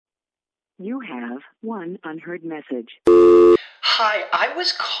You have one unheard message. Hi, I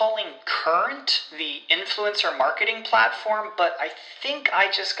was calling Current, the influencer marketing platform, but I think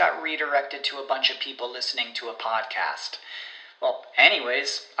I just got redirected to a bunch of people listening to a podcast. Well,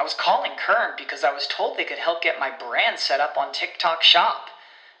 anyways, I was calling Current because I was told they could help get my brand set up on TikTok Shop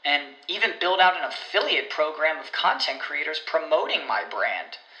and even build out an affiliate program of content creators promoting my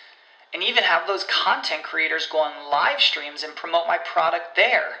brand. And even have those content creators go on live streams and promote my product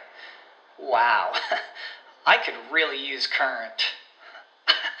there. Wow, I could really use Current.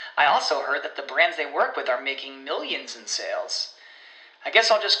 I also heard that the brands they work with are making millions in sales. I guess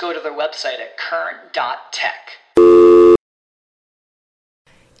I'll just go to their website at current.tech.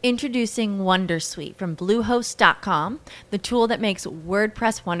 Introducing Wondersuite from Bluehost.com, the tool that makes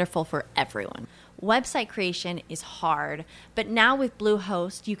WordPress wonderful for everyone. Website creation is hard, but now with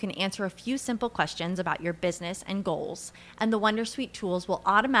Bluehost, you can answer a few simple questions about your business and goals, and the Wondersuite tools will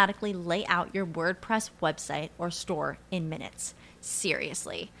automatically lay out your WordPress website or store in minutes.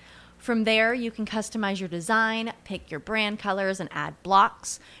 Seriously. From there, you can customize your design, pick your brand colors, and add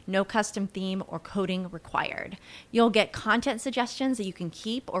blocks. No custom theme or coding required. You'll get content suggestions that you can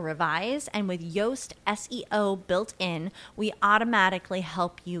keep or revise, and with Yoast SEO built in, we automatically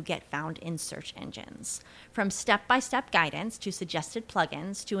help you get found in search engines. From step-by-step guidance to suggested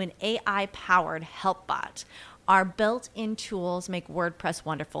plugins to an AI-powered help bot, our built-in tools make WordPress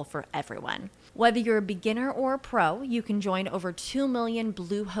wonderful for everyone. Whether you're a beginner or a pro, you can join over 2 million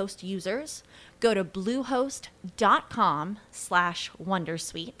Bluehost users. Go to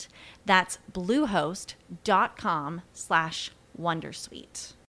bluehost.com/wondersuite. That's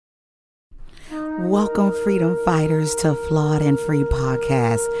bluehost.com/wondersuite. Welcome, freedom fighters, to Flawed and Free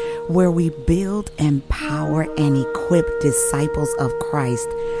Podcast, where we build, empower, and equip disciples of Christ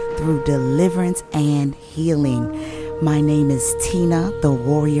through deliverance and healing. My name is Tina, the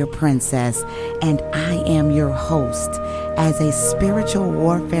Warrior Princess, and I am your host. As a spiritual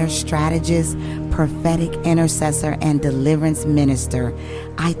warfare strategist, prophetic intercessor, and deliverance minister,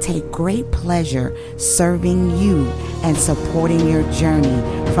 I take great pleasure serving you and supporting your journey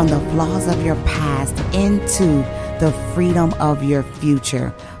from the flaws of your past into the freedom of your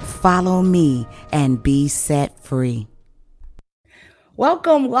future. Follow me and be set free.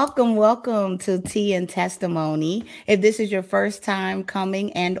 Welcome to Tea and Testimony. If this is your first time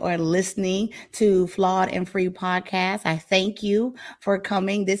coming and or listening to Flawed and Free Podcast, I thank you for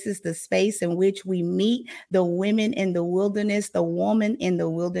coming. This is the space in which we meet the women in the wilderness, the woman in the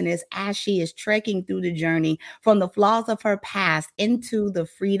wilderness, as she is trekking through the journey from the flaws of her past into the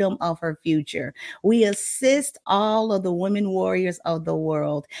freedom of her future. We assist all of the women warriors of the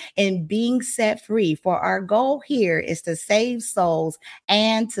world in being set free, for our goal here is to save souls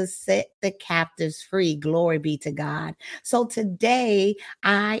and to set the captives free. Glory be to God. So today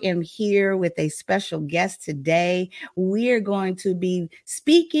I am here with a special guest. Today we're going to be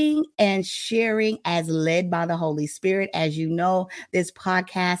speaking and sharing as led by the Holy Spirit. As you know, this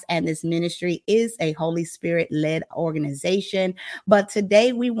podcast and this ministry is a Holy Spirit led organization. But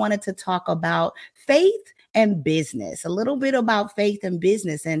today we wanted to talk about faith and business, a little bit about faith and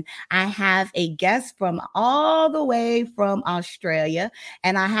business. And I have a guest from all the way from Australia,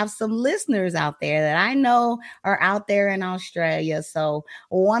 and I have some listeners out there that I know are out there in Australia. So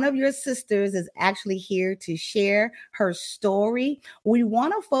one of your sisters is actually here to share her story. We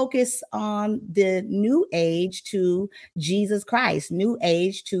want to focus on the new age to Jesus Christ, new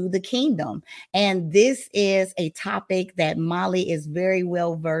age to the kingdom. And this is a topic that Molly is very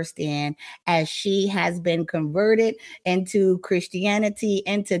well versed in, as she has been converted into Christianity,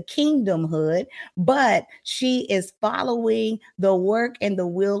 into kingdomhood, but she is following the work and the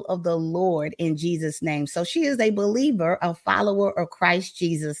will of the Lord in Jesus' name. So she is a believer, a follower of Christ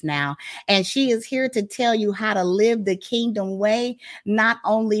Jesus now, and she is here to tell you how to live the kingdom way, not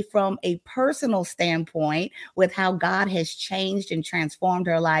only from a personal standpoint with how God has changed and transformed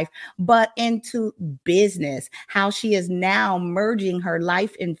her life, but into business, how she is now merging her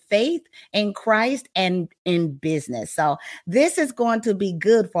life in faith in Christ and in business. So this is going to be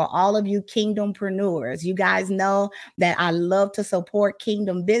good for all of you kingdompreneurs. You guys know that I love to support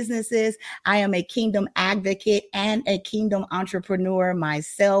kingdom businesses. I am a kingdom advocate and a kingdom entrepreneur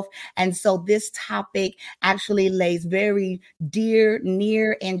myself. And so this topic actually lays very dear,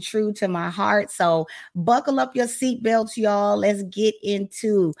 near, and true to my heart. So buckle up your seatbelts, y'all. Let's get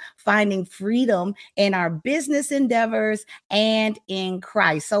into finding freedom in our business endeavors and in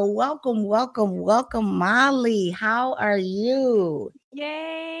Christ. So welcome, Molly. How are you?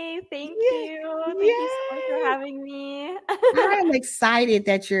 Yay. Thank Yeah. you. Thank you so much for Yes. having me. I'm excited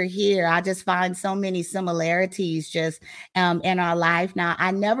that you're here. I just find so many similarities just in our life. Now,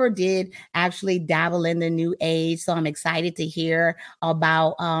 I never did actually dabble in the new age, so I'm excited to hear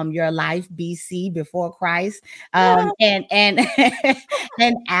about your life BC before Christ, and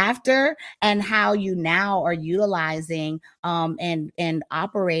and after, and how you now are utilizing and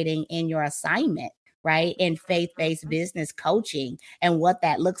operating in your assignment. Right, in faith-based business coaching and what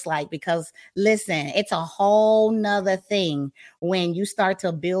that looks like. Because listen, it's a whole nother thing when you start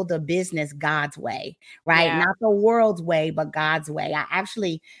to build a business God's way, right? Yeah. Not the world's way, but God's way. I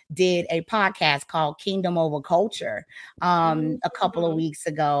actually did a podcast called Kingdom Over Culture a couple of Mhm. weeks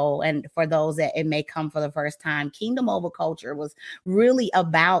ago. And for those that it may come for the first time, Kingdom Over Culture was really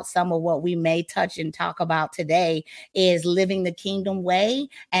about some of what we may touch and talk about today is living the kingdom way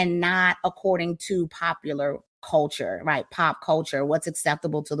and not according to popular culture, right? Pop culture, what's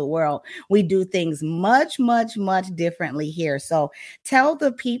acceptable to the world. We do things much, much, much differently here. So tell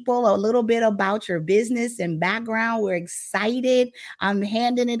the people a little bit about your business and background. We're excited. I'm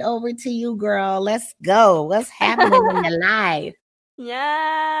handing it over to you, girl. Let's go. What's happening in your life?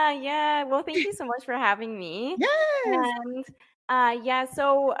 Yeah. Well, thank you so much for having me. Yes. And yeah,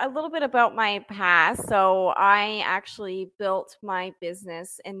 so a little bit about my past. So I actually built my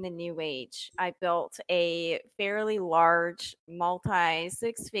business in the new age. I built a fairly large multi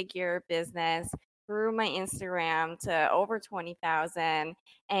six-figure business through my Instagram to over 20,000,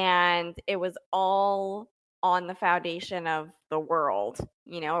 and it was all on the foundation of the world.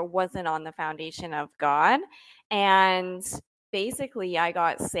 It wasn't on the foundation of God. And basically I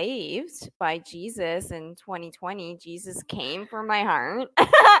got saved by Jesus in 2020. Jesus came for my heart.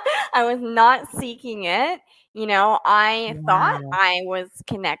 I was not seeking it. I thought Wow. I was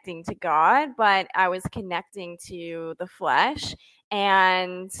connecting to God, but I was connecting to the flesh.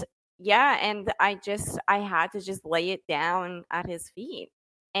 And yeah, and I had to just lay it down at his feet.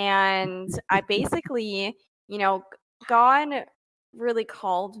 And I basically, you know, God really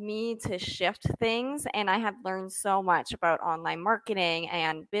called me to shift things, and I had learned so much about online marketing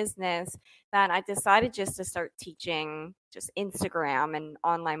and business that I decided just to start teaching just Instagram and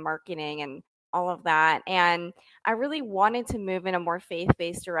online marketing and all of that. And I really wanted to move in a more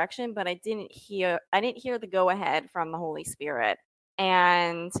faith-based direction, but I didn't hear the go ahead from the Holy Spirit.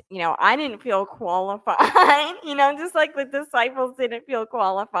 And I didn't feel qualified, just like the disciples didn't feel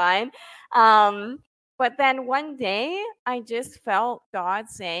qualified. um but then one day, I just felt God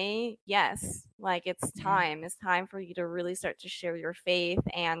say, yes, like it's Yeah. time. It's time for you to really start to share your faith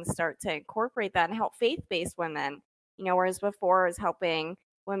and start to incorporate that and help faith based women. Whereas before I was helping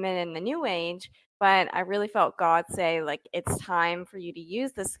women in the new age, but I really felt God say, like, it's time for you to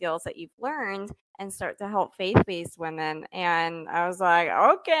use the skills that you've learned and start to help faith based women. And I was like,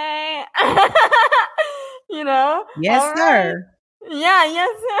 okay, Yes, all right. sir. Yeah,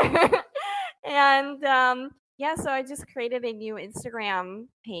 yes, sir. And yeah, so I just created a new Instagram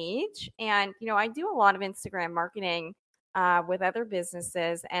page, and I do a lot of Instagram marketing with other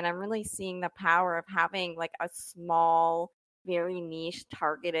businesses, and I'm really seeing the power of having like a small, very niche,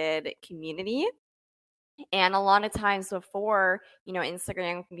 targeted community. And a lot of times before,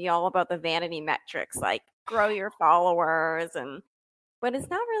 Instagram can be all about the vanity metrics, like grow your followers, but it's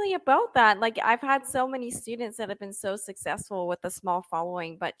not really about that. Like, I've had so many students that have been so successful with a small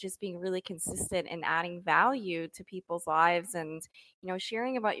following, but just being really consistent and adding value to people's lives and,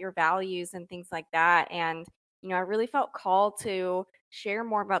 sharing about your values and things like that. And, I really felt called to share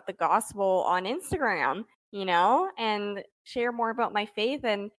more about the gospel on Instagram, and share more about my faith.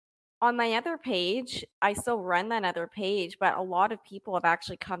 And on my other page, I still run that other page, but a lot of people have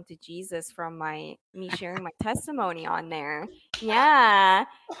actually come to Jesus from me sharing my testimony on there. Yeah.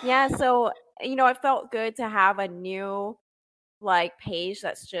 Yeah, so, it felt good to have a new, like, page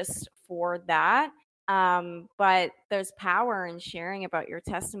that's just for that. But there's power in sharing about your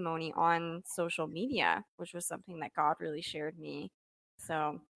testimony on social media, which was something that God really shared me.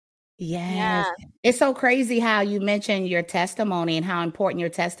 So, Yes. yeah. It's so crazy how you mentioned your testimony and how important your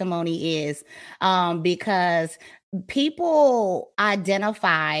testimony is, because people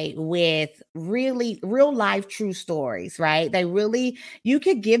identify with really real life true stories, right? You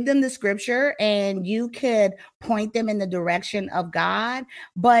could give them the scripture and you could point them in the direction of God,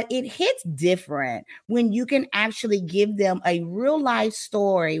 but it hits different when you can actually give them a real life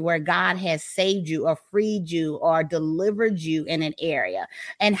story where God has saved you or freed you or delivered you in an area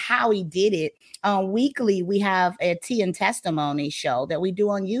and how he did it. Weekly, we have a tea and testimony show that we do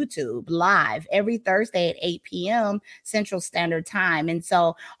on YouTube live every Thursday at 8 p.m. Central Standard Time. And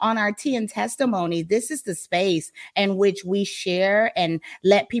so on our tea and testimony, this is the space in which we share and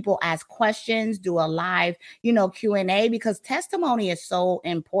let people ask questions, do a live, Q&A, because testimony is so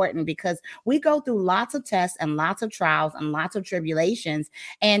important because we go through lots of tests and lots of trials and lots of tribulations.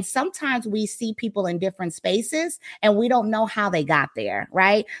 And sometimes we see people in different spaces and we don't know how they got there,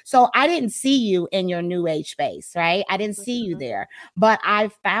 right? So I didn't see you in your new age space, right? I didn't see you there, but I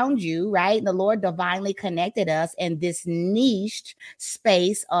found you, right? The Lord divinely connected us in this niched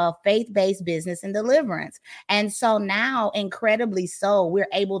space of faith-based business and deliverance. And so now, incredibly so, we're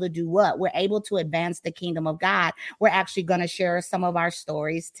able to do what? We're able to advance the kingdom of God. We're actually going to share some of our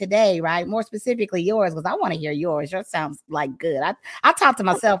stories today, right? More specifically yours, because I want to hear yours. Yours sounds like good. I talk to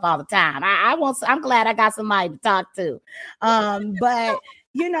myself all the time. I'm glad I got somebody to talk to. But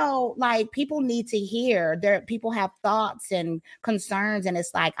like people need to hear that people have thoughts and concerns. And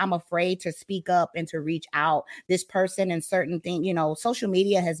it's like, I'm afraid to speak up and to reach out this person and certain things. Social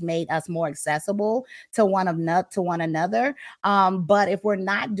media has made us more accessible to one another. But if we're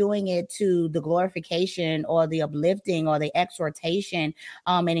not doing it to the glorification or the uplifting or the exhortation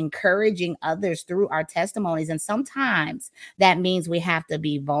and encouraging others through our testimonies, and sometimes that means we have to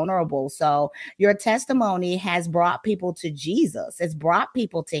be vulnerable. So your testimony has brought people to Jesus. It's brought people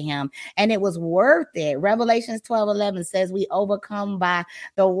to him, and it was worth it. Revelations 12:11 says we overcome by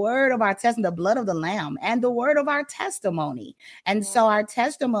the word of our testimony, the blood of the Lamb, and the word of our testimony. And so our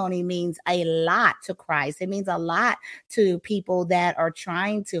testimony means a lot to Christ. It means a lot to people that are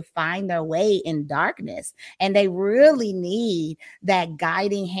trying to find their way in darkness, and they really need that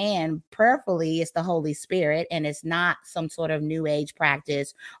guiding hand. Prayerfully, it's the Holy Spirit, and it's not some sort of new age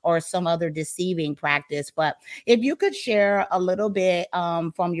practice or some other deceiving practice. But if you could share a little bit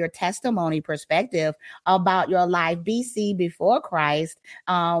from your testimony perspective about your life BC before Christ,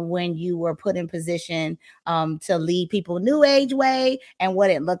 when you were put in position to lead people new age way and what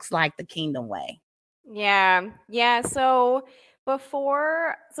it looks like the kingdom way. Yeah. So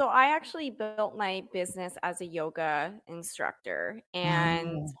I actually built my business as a yoga instructor,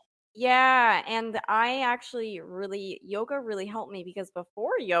 and and I actually yoga really helped me because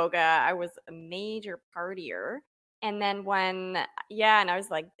before yoga, I was a major partier. And then and I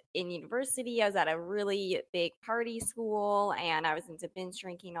was like in university, I was at a really big party school and I was into binge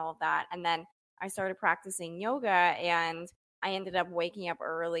drinking, all of that. And then I started practicing yoga and I ended up waking up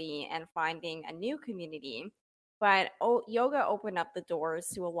early and finding a new community. But yoga opened up the doors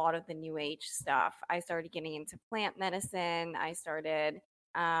to a lot of the new age stuff. I started getting into plant medicine. I started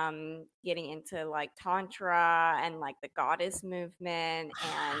getting into like tantra and like the goddess movement,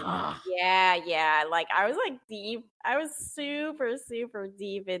 and like I was like deep. I was super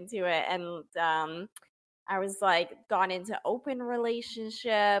deep into it, and I was like gone into open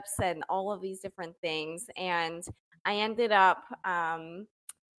relationships and all of these different things, and I ended up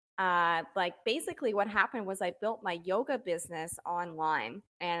like basically what happened was I built my yoga business online,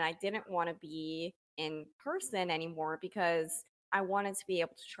 and I didn't want to be in person anymore because I wanted to be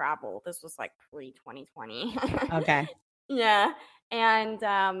able to travel. This was like pre-2020. Okay. Yeah. And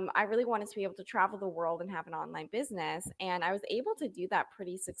I really wanted to be able to travel the world and have an online business. And I was able to do that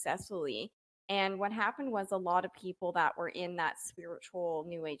pretty successfully. And what happened was a lot of people that were in that spiritual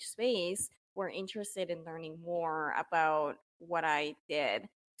new age space were interested in learning more about what I did.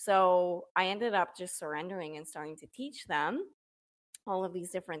 So I ended up just surrendering and starting to teach them all of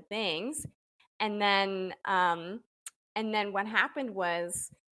these different things. And then what happened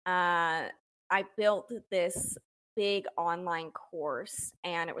was I built this big online course,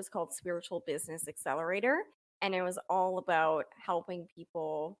 and it was called Spiritual Business Accelerator. And it was all about helping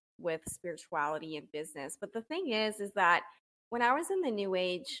people with spirituality and business. But the thing is that when I was in the new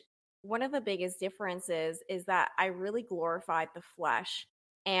age, one of the biggest differences is that I really glorified the flesh.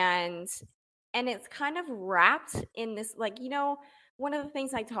 And it's kind of wrapped in this, like, one of the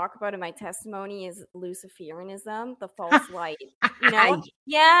things I talk about in my testimony is Luciferianism, the false light, And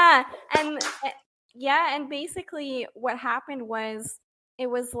basically what happened was it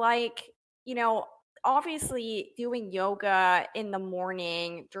was like, obviously doing yoga in the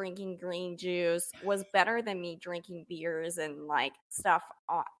morning, drinking green juice was better than me drinking beers and like stuff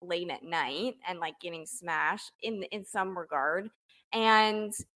late at night and like getting smashed in some regard.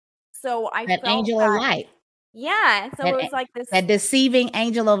 And so I that felt angel of light. Yeah. So it was like this. That deceiving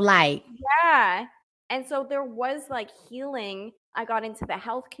angel of light. Yeah. And so there was like healing. I got into the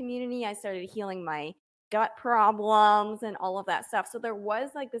health community. I started healing my gut problems and all of that stuff. So there was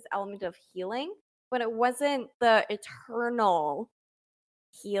like this element of healing, but it wasn't the eternal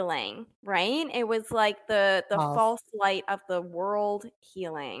healing, right? It was like the false light of the world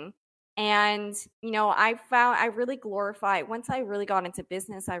healing. And I really glorified, once I really got into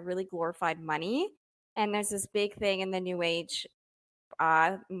business, I really glorified money. And there's this big thing in the new age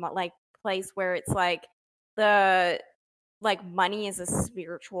like place where it's like money is a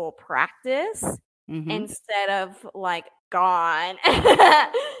spiritual practice instead of like God.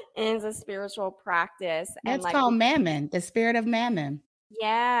 It's a spiritual practice. That's and like called mammon, the spirit of mammon.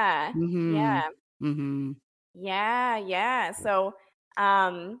 Yeah. Yeah. Yeah. So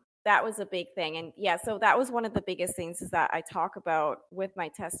that was a big thing. And yeah, so that was one of the biggest things is that I talk about with my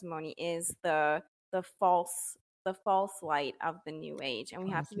testimony is the false light of the new age. And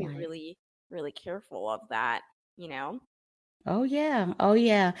we have to be really, really careful of that, Oh, yeah. Oh,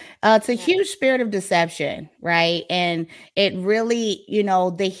 yeah. It's a huge spirit of deception, right? And it really,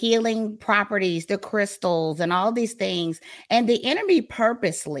 the healing properties, the crystals and all these things. And the enemy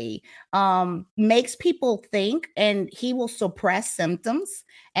purposely makes people think, and he will suppress symptoms.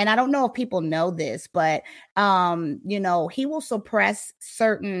 And I don't know if people know this, but, he will suppress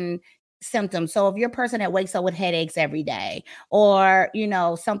certain symptoms. So if you're a person that wakes up with headaches every day or,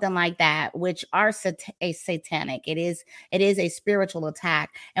 something like that, which are satanic, it is a spiritual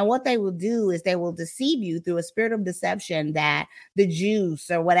attack. And what they will do is they will deceive you through a spirit of deception that the juice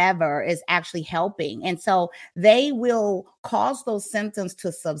or whatever is actually helping. And so they will cause those symptoms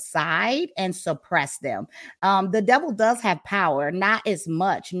to subside and suppress them. The devil does have power, not as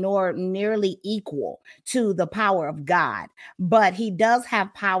much nor nearly equal to the power of God, but he does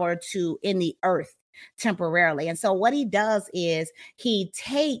have power in the earth temporarily. And so what he does is he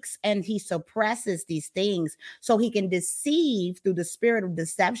takes and he suppresses these things so he can deceive through the spirit of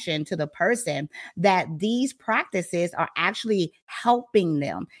deception to the person that these practices are actually helping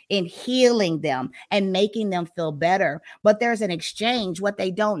them in healing them and making them feel better. But there's an exchange. What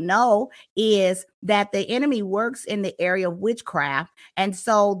they don't know is that the enemy works in the area of witchcraft. And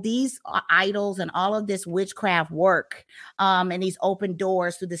so these idols and all of this witchcraft work and these open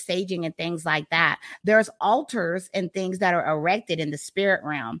doors through the staging and things like that, there's altars and things that are erected in the spirit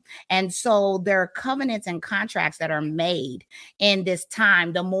realm. And so there are covenants and contracts that are made in this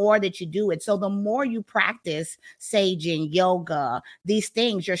time, the more that you do it. So the more you practice saging, yoga, these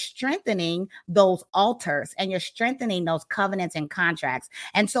things, you're strengthening those altars and you're strengthening those covenants and contracts.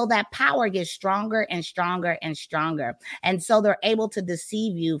 And so that power gets stronger and stronger and stronger. And so they're able to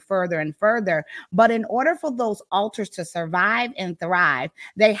deceive you further and further. But in order for those altars to survive and thrive,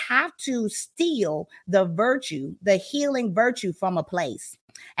 they have to steal the virtue, the healing virtue from a place.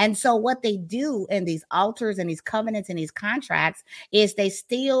 And so what they do in these altars and these covenants and these contracts is they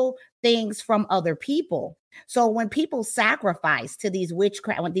steal things from other people. So when people sacrifice to these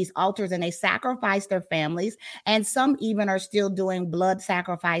witchcraft, with these altars, and they sacrifice their families, and some even are still doing blood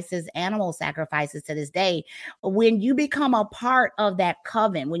sacrifices, animal sacrifices to this day. When you become a part of that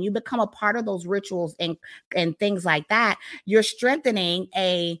coven, when you become a part of those rituals and things like that, you're strengthening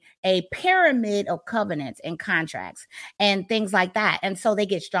a pyramid of covenants and contracts and things like that. And so they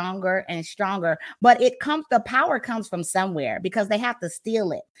get stronger and stronger, but the power comes from somewhere because they have to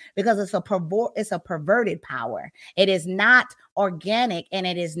steal it because it's a perverted power. It is not organic and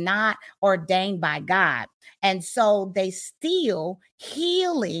it is not ordained by God. And so they steal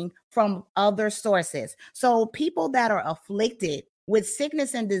healing from other sources. So people that are afflicted with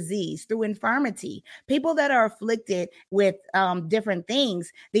sickness and disease through infirmity, people that are afflicted with different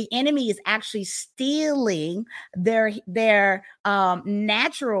things, the enemy is actually stealing their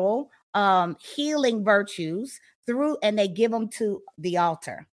natural healing virtues and they give them to the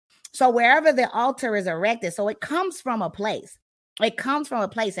altar. So wherever the altar is erected, so it comes from a place. It comes from a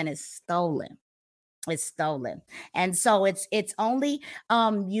place and it's stolen. It's stolen. And so it's only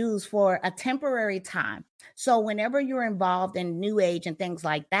used for a temporary time. So whenever you're involved in new age and things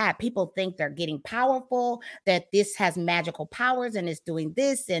like that, people think they're getting powerful, that this has magical powers and it's doing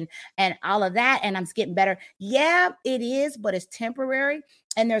this and all of that. And I'm getting better. Yeah, it is, but it's temporary.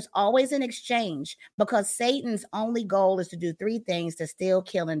 And there's always an exchange because Satan's only goal is to do three things: to steal,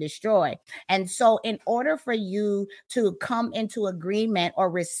 kill, and destroy. And so in order for you to come into agreement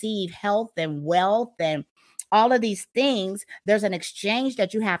or receive health and wealth and all of these things, there's an exchange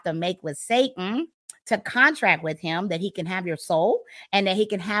that you have to make with Satan to contract with him that he can have your soul and that he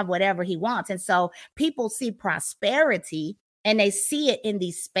can have whatever he wants. And so people see prosperity and they see it in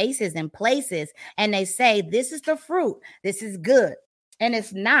these spaces and places and they say, this is the fruit. This is good. And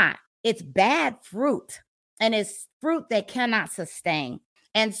it's not. it's bad fruit, and it's fruit that cannot sustain.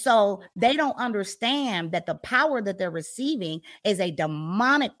 And so they don't understand that the power that they're receiving is a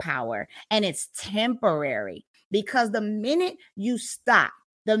demonic power, and it's temporary. Because the minute you stop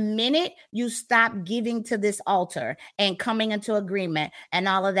giving to this altar and coming into agreement and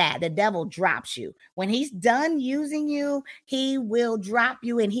all of that, the devil drops you. When he's done using you, he will drop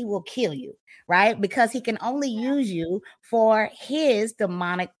you and he will kill you, right? Because he can only use you for his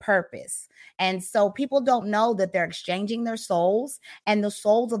demonic purpose. And so people don't know that they're exchanging their souls and the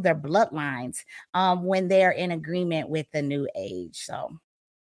souls of their bloodlines when they're in agreement with the new age. So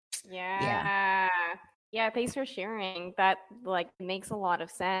yeah, thanks for sharing. That like makes a lot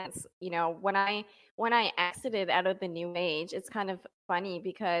of sense. You know, when I exited out of the new age, it's kind of funny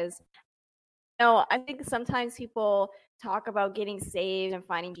because I think sometimes people talk about getting saved and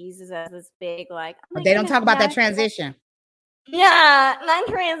finding Jesus as this big like they don't talk about that transition. Yeah, that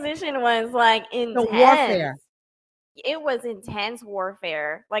transition was like intense. The warfare. It was intense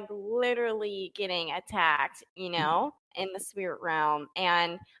warfare, like literally getting attacked, in the spirit realm.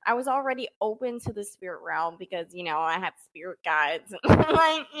 And I was already open to the spirit realm because, I had spirit guides,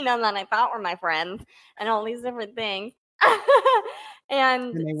 like, that I thought were my friends and all these different things.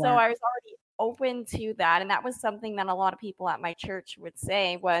 and so I was already open to that. And that was something that a lot of people at my church would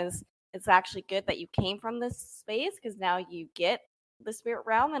say was, it's actually good that you came from this space because now you get the spirit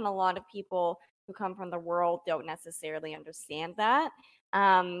realm. And a lot of people who come from the world don't necessarily understand that.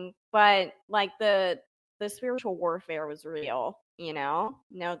 But like the spiritual warfare was real, no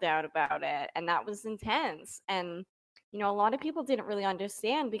doubt about it. And that was intense. And, a lot of people didn't really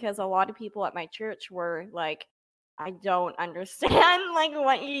understand because a lot of people at my church were like, I don't understand like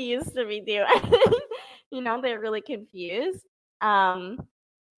what you used to be doing. They're really confused.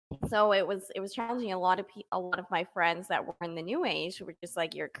 So it was challenging. A lot of my friends that were in the new age were just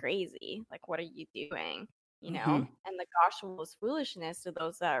like, you're crazy. Like, what are you doing? And the gospel is foolishness to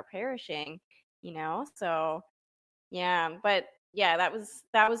those that are perishing, So yeah, but yeah,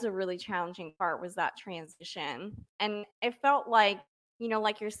 that was a really challenging part, was that transition. And it felt like,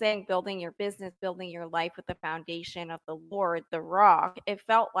 like you're saying, building your business, building your life with the foundation of the Lord, the rock. It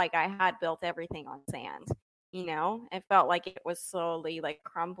felt like I had built everything on sand. It felt like it was slowly like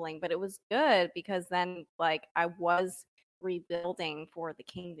crumbling, but it was good because then like I was rebuilding for the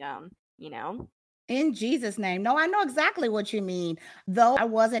kingdom, In Jesus' name. No, I know exactly what you mean. Though I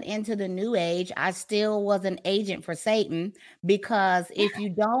wasn't into the new age, I still was an agent for Satan, because if you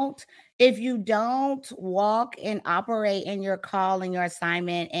don't walk and operate in your call and your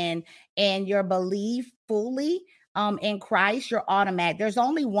assignment and your belief fully in Christ, you're automatic. There's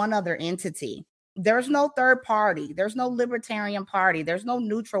only one other entity. There's no third party. There's no libertarian party. There's no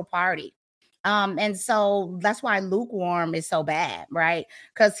neutral party. And so that's why lukewarm is so bad, right?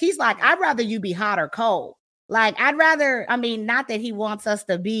 Because he's like, I'd rather you be hot or cold. Like, not that he wants us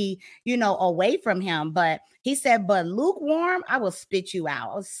to be, away from him, but he said, but lukewarm, I will spit you out.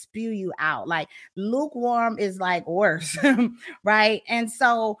 I'll spew you out. Like, lukewarm is like worse, right? And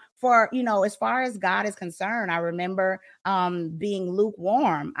so for, as far as God is concerned, I remember being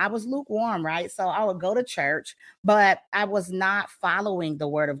lukewarm. I was lukewarm, right? So I would go to church, but I was not following the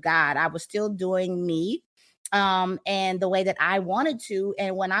word of God. I was still doing me. And the way that I wanted to.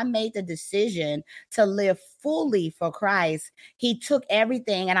 And when I made the decision to live fully for Christ, he took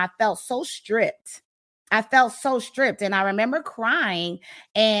everything, and I felt so stripped. And I remember crying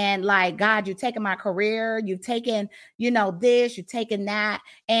and like, God, you've taken my career. You've taken, this, you've taken that.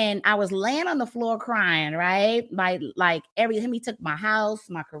 And I was laying on the floor crying, right? Like everything. He took my house,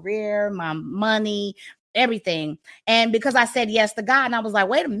 my career, my money, everything. And because I said yes to God, and I was like,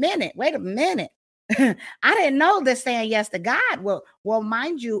 wait a minute. I didn't know that saying yes to God. Well,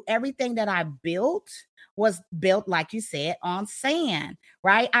 mind you, everything that I built was built, like you said, on sand,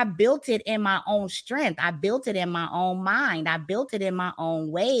 right? I built it in my own strength. I built it in my own mind. I built it in my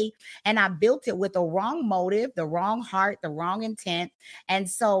own way. And I built it with the wrong motive, the wrong heart, the wrong intent. And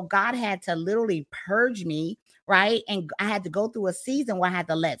so God had to literally purge me, right? And I had to go through a season where I had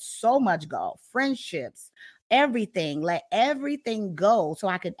to let so much go, friendships, everything, let everything go so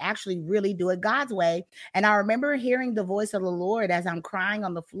I could actually really do it God's way. And I remember hearing the voice of the Lord as I'm crying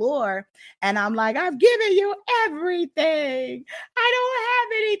on the floor. And I'm like, I've given you everything. I don't have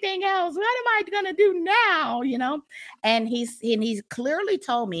anything else. What am I going to do now? And he's clearly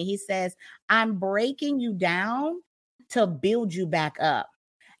told me, he says, I'm breaking you down to build you back up.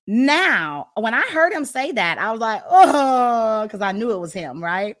 Now, when I heard him say that, I was like, oh, because I knew it was him,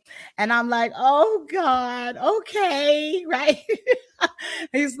 right? And I'm like, oh, God, okay, right?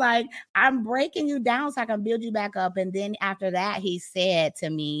 He's like, I'm breaking you down so I can build you back up. And then after that, he said to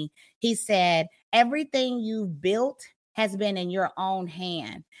me, he said, everything you've built has been in your own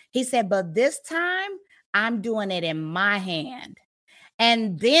hand. He said, but this time I'm doing it in my hand.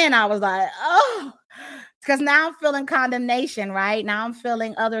 And then I was like, oh, because now I'm feeling condemnation, right? Now I'm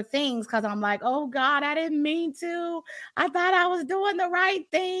feeling other things because I'm like, oh God, I didn't mean to. I thought I was doing the right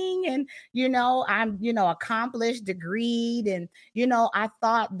thing. And, I'm, accomplished, degreed. And, I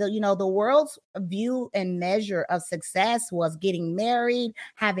thought the world's view and measure of success was getting married,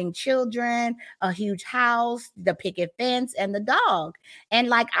 having children, a huge house, the picket fence, and the dog. And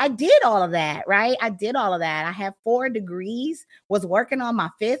like, I did all of that, right? I did all of that. I have 4 degrees, was working on my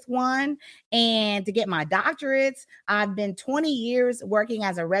 5th one. And to get my doctorates, I've been 20 years working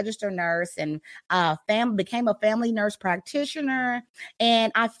as a registered nurse and became a family nurse practitioner.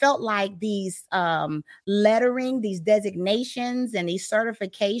 And I felt like these lettering, these designations and these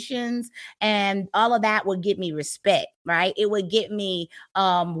certifications and all of that would get me respect, right? It would get me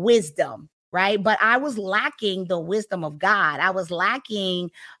wisdom. Right. But I was lacking the wisdom of God. I was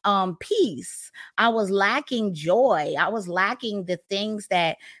lacking peace. I was lacking joy. I was lacking the things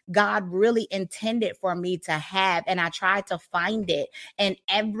that God really intended for me to have. And I tried to find it in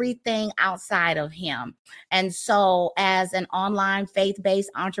everything outside of Him. And so as an online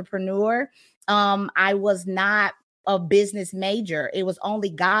faith-based entrepreneur, I was not a business major. It was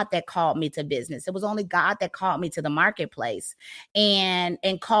only God that called me to business. It was only God that called me to the marketplace and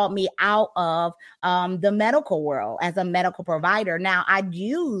called me out of the medical world as a medical provider. Now, I'd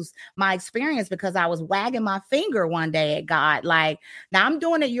use my experience because I was wagging my finger one day at God, like, now I'm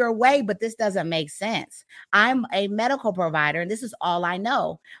doing it your way, but this doesn't make sense. I'm a medical provider and this is all I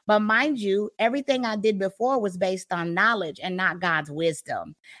know. But mind you, everything I did before was based on knowledge and not God's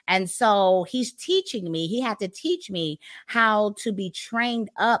wisdom. And so He's teaching me. He had to teach me how to be trained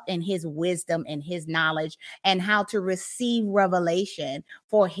up in His wisdom and His knowledge and how to receive revelation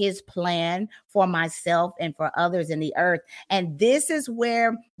for His plan for myself and for others in the earth. And this is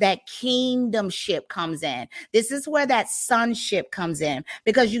where that kingdomship comes in. This is where that sonship comes in,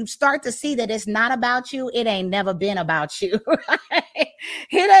 because you start to see that it's not about you. It ain't never been about you. Right?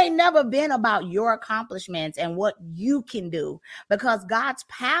 It ain't never been about your accomplishments and what you can do, because God's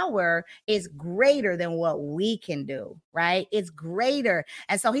power is greater than what we can do, right? It's greater.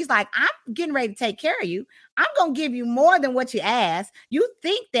 And so He's like, I'm getting ready to take care of you. I'm going to give you more than what you ask. You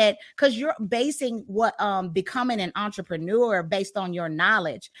think that because you're basing what becoming an entrepreneur based on your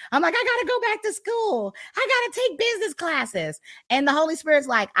knowledge. I'm like, I got to go back to school. I got to take business classes. And the Holy Spirit's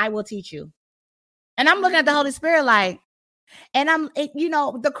like, I will teach you. And I'm looking at the Holy Spirit like, and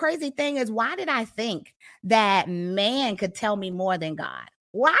the crazy thing is, why did I think that man could tell me more than God?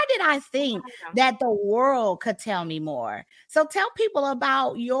 Why did I think that the world could tell me more? So tell people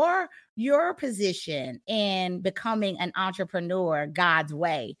about your position in becoming an entrepreneur God's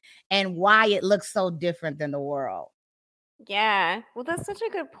way and why it looks so different than the world. Yeah. Well, that's such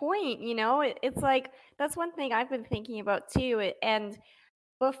a good point. It's like, that's one thing I've been thinking about too. And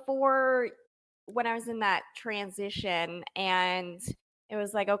before, when I was in that transition, and it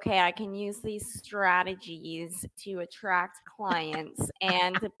was like, okay, I can use these strategies to attract clients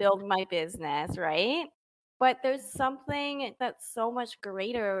and to build my business, right? But there's something that's so much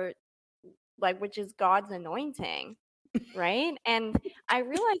greater, like, which is God's anointing, right? And I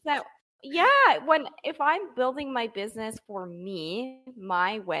realized that, if I'm building my business for me,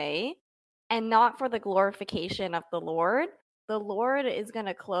 my way, and not for the glorification of the Lord is going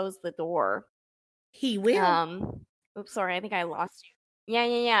to close the door. He will. Oops, sorry, I think I lost you.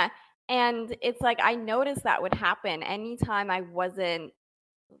 Yeah. And it's like, I noticed that would happen anytime I wasn't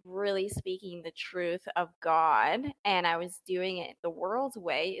really speaking the truth of God and I was doing it the world's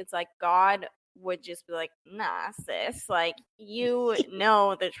way. It's like God would just be like, nah, sis, like, you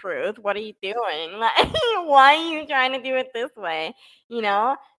know the truth. What are you doing? Like, why are you trying to do it this way? And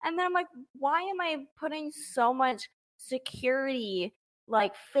then I'm like, why am I putting so much security,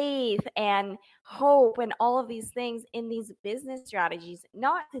 like faith and hope and all of these things in these business strategies?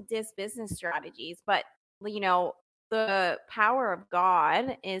 Not to diss business strategies, but the power of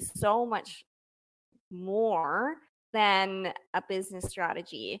God is so much more than a business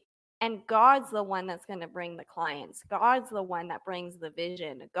strategy. And God's the one that's going to bring the clients. God's the one that brings the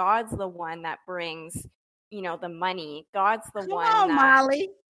vision. God's the one that brings, the money. God's the one Molly,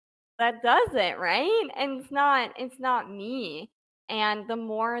 that does it, right? And it's not me. And the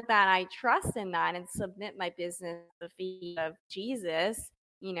more that I trust in that and submit my business to the feet of Jesus,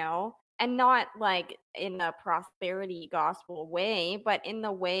 and not like in a prosperity gospel way, but in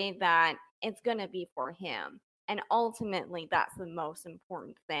the way that it's going to be for Him. And ultimately, that's the most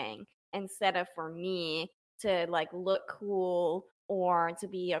important thing, instead of for me to like look cool or to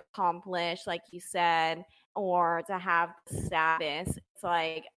be accomplished, like you said, or to have status. It's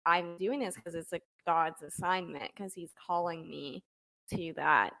like, I'm doing this because it's a God's assignment, because he's calling me to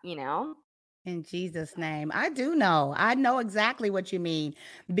that, you know? In Jesus' name. I do know. I know exactly what you mean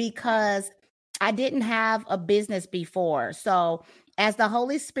because I didn't have a business before. So, as the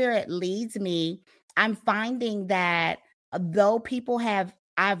Holy Spirit leads me, I'm finding that though people have,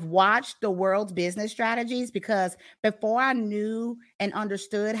 I've watched the world's business strategies because before I knew and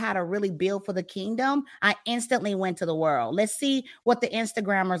understood how to really build for the kingdom, I instantly went to the world. Let's see what the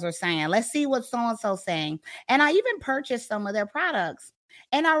Instagrammers are saying. Let's see what so and so saying. And I even purchased some of their products.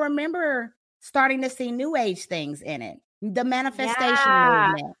 And I remember starting to see new age things in it, the manifestation Yeah.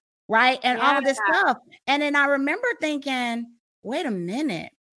 movement, right? And all of Yeah. this stuff. And then I remember thinking, wait a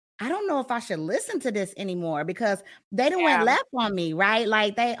minute. I don't know if I should listen to this anymore because they done went Yeah. left on me, right?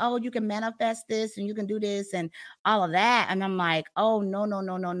 Like oh, you can manifest this and you can do this and all of that. And I'm like, oh,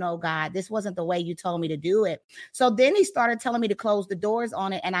 no, God, this wasn't the way you told me to do it. So then he started telling me to close the doors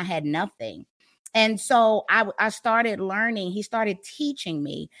on it and I had nothing. And so I started learning. He started teaching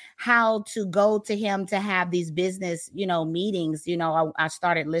me how to go to him to have these business, meetings. I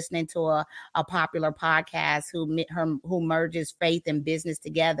started listening to a popular podcast who merges faith and business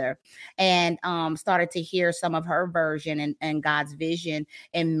together, and started to hear some of her version and God's vision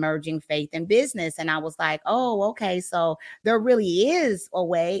in merging faith and business. And I was like, oh, okay, so there really is a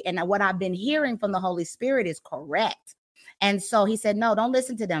way. And what I've been hearing from the Holy Spirit is correct. And so he said, no, don't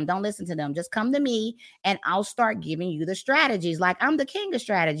listen to them. Don't listen to them. Just come to me and I'll start giving you the strategies. Like, I'm the king of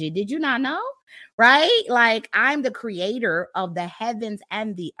strategy. Did you not know? Right? Like, I'm the creator of the heavens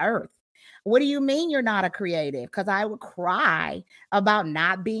and the earth. What do you mean you're not a creative? Because I would cry about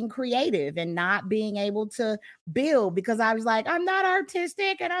not being creative and not being able to build, because I was like, I'm not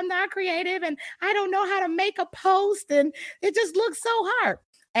artistic and I'm not creative and I don't know how to make a post and it just looks so hard.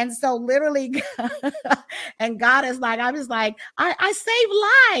 And so literally, and God is like, I was like, I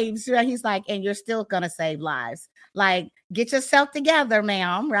save lives. Right? He's like, and you're still going to save lives. Like, get yourself together,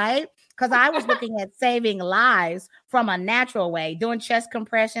 ma'am. Right? Because I was looking at saving lives from a natural way, doing chest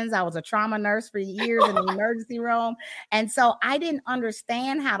compressions. I was a trauma nurse for years in the emergency room. And so I didn't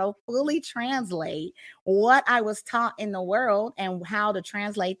understand how to fully translate what I was taught in the world and how to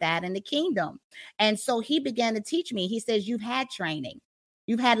translate that in the kingdom. And so he began to teach me. He says, you've had training.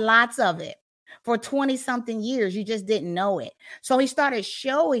 You've had lots of it for 20 something years. You just didn't know it. So he started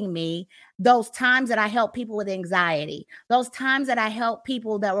showing me those times that I helped people with anxiety, those times that I helped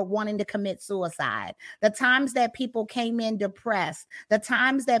people that were wanting to commit suicide, the times that people came in depressed, the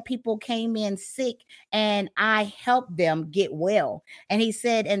times that people came in sick, and I helped them get well. And he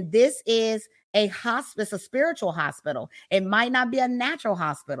said, and this is a hospice, a spiritual hospital. It might not be a natural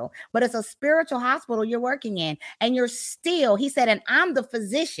hospital, but it's a spiritual hospital you're working in. And you're still, he said, and I'm the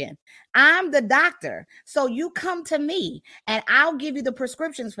physician, I'm the doctor. So you come to me and I'll give you the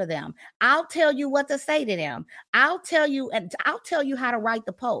prescriptions for them. I'll tell you what to say to them. I'll tell you how to write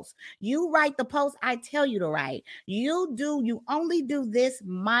the post. You write the post I tell you to write. You only do this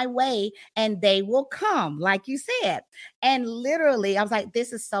my way and they will come, like you said. And literally, I was like,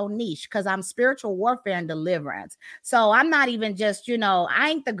 this is so niche because I'm spiritual warfare and deliverance. So I'm not even just, I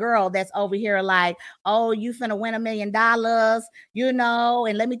ain't the girl that's over here like, oh, you finna win $1 million,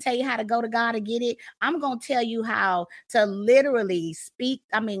 and let me tell you how to go to God to get it. I'm going to tell you how to literally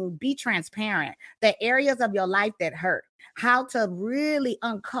be transparent. The areas of your life that hurt, how to really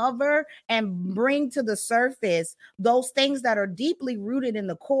uncover and bring to the surface those things that are deeply rooted in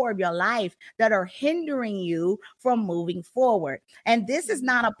the core of your life that are hindering you from moving forward. And this is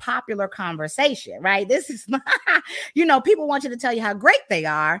not a popular conversation, right? This is not, people want you to tell you how great they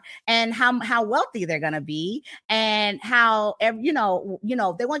are and how wealthy they're going to be and how, they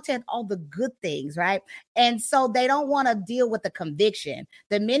want to have all the good things, right? And so they don't want to deal with the conviction.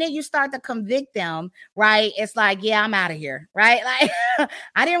 The minute you start to convict them, right, it's like, yeah, I'm out of here, right? Like,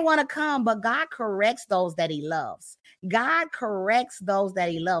 I didn't want to come, but God corrects those that he loves. God corrects those that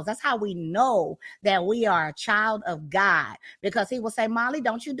he loves. That's how we know that we are a child of God, because he will say, Molly,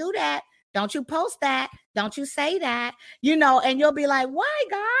 don't you do that. Don't you post that. Don't you say that, and you'll be like, why,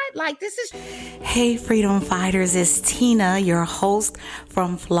 God? Like, this is... Hey, Freedom Fighters, it's Tina, your host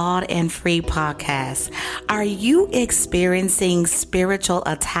from Flawed and Free Podcast. Are you experiencing spiritual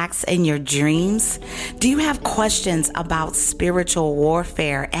attacks in your dreams? Do you have questions about spiritual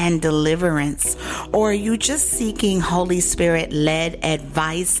warfare and deliverance? Or are you just seeking Holy Spirit-led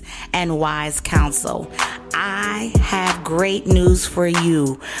advice and wise counsel? I have great news for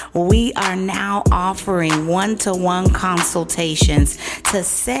you. We are now offering one-to-one consultations to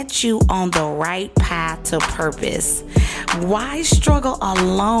set you on the right path to purpose. Why struggle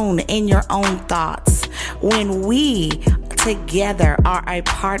alone in your own thoughts when we together are a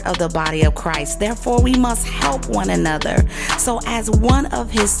part of the body of Christ? Therefore, we must help one another. So as one of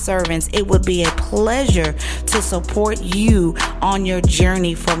his servants, it would be a pleasure to support you on your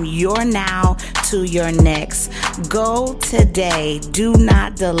journey from your now to your next. Go today, do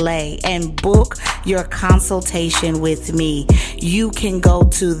not delay, and book your consultation with me. You can go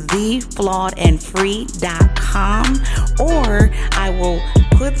to theflawedandfree.com, or I will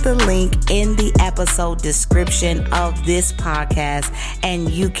put the link in the episode description of this podcast, and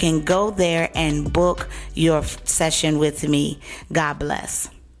you can go there and book your session with me. God bless.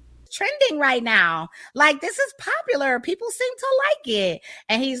 Trending right now. Like, this is popular. People seem to like it.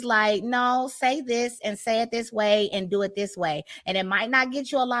 And he's like, no, say this and say it this way and do it this way. And it might not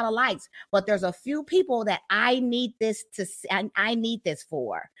get you a lot of likes, but there's a few people that I need this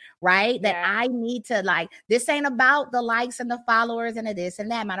for, right? That I need to, like, this ain't about the likes and the followers and the this and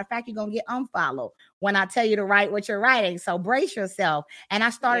that. Matter of fact, you're going to get unfollowed when I tell you to write what you're writing. So brace yourself. And I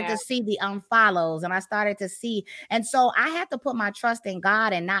started to see the unfollows, and I started to see. And so I had to put my trust in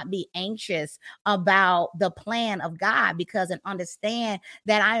God and not be anxious about the plan of God, and understand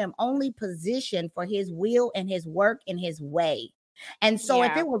that I am only positioned for his will and his work and his way. And so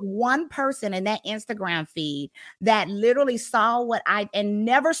if it was one person in that Instagram feed that literally saw what and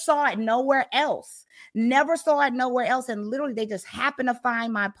never saw it nowhere else, and literally they just happened to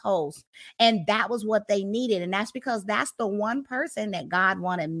find my post, and that was what they needed. And that's because that's the one person that God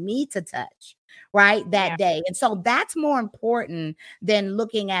wanted me to touch right that day. And so that's more important than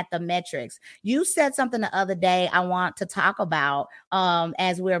looking at the metrics. You said something the other day I want to talk about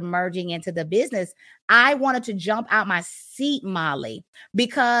as we're merging into the business. I wanted to jump out my seat, Molly,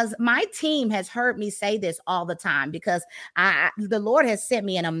 because my team has heard me say this all the time, because the Lord has sent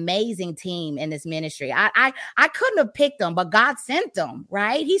me an amazing team in this ministry. I couldn't have picked them, but God sent them,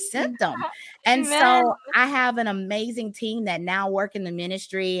 right? He sent them. And so I have an amazing team that now work in the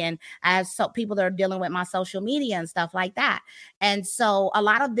ministry, and I have people that are dealing with my social media and stuff like that. And so a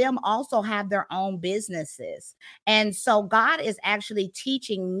lot of them also have their own businesses. And so God is actually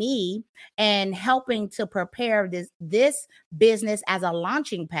teaching me and helping to prepare this business as a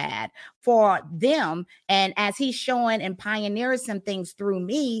launching pad for them. And as he's showing and pioneering some things through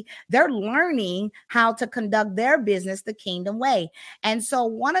me, they're learning how to conduct their business the kingdom way. And so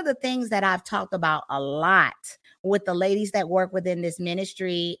one of the things that I've talked about a lot with the ladies that work within this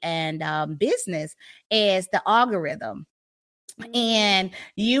ministry and business is the algorithm. And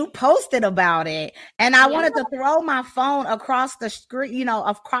you posted about it, and I wanted to throw my phone across the screen,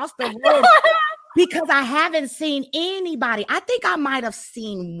 across the room, because I haven't seen anybody. I think I might have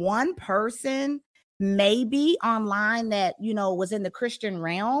seen one person maybe online that, was in the Christian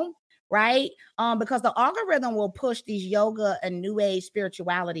realm, right? Because the algorithm will push these yoga and new age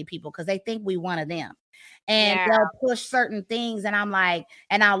spirituality people because they think we one of them. And they'll push certain things, and I'm like,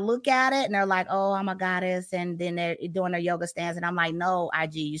 and I'll look at it, and they're like, oh, I'm a goddess, and then they're doing their yoga stands, and I'm like, no,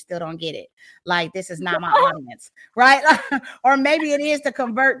 IG, you still don't get it. Like, this is not my audience, right? Or maybe it is to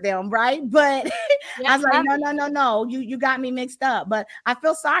convert them, right? But I was like, no, you got me mixed up. But I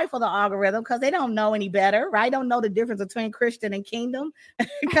feel sorry for the algorithm because they don't know any better, right? Don't know the difference between Christian and kingdom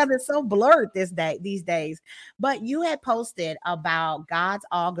because it's so blurred these days. But you had posted about God's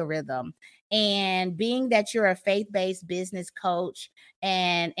algorithm. And being that you're a faith-based business coach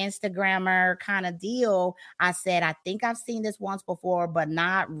and Instagrammer kind of deal, I said, I think I've seen this once before, but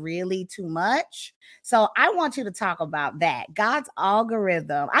not really too much. So I want you to talk about that. God's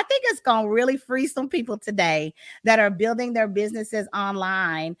algorithm. I think it's going to really free some people today that are building their businesses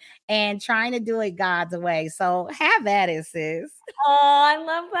online and trying to do it God's way. So have at it, sis. Oh, I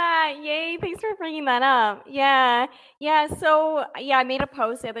love that. Yay. Thanks for bringing that up. Yeah. So I made a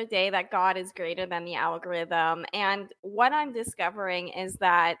post the other day that God is greater than the algorithm. And what I'm discovering is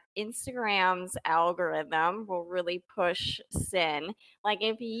that Instagram's algorithm will really push sin. Like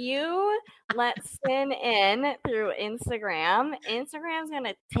if you let sin in through Instagram, Instagram's going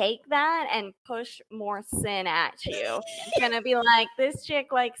to take that and push more sin at you. It's going to be like, this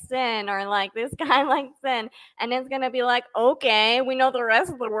chick likes sin, or like this guy likes sin. And it's going to be like, okay, we know the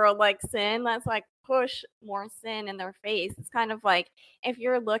rest of the world likes sin. Let's like push more sin in their face. It's kind of like if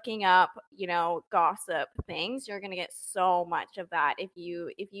you're looking up, gossip things, you're going to get so much of that if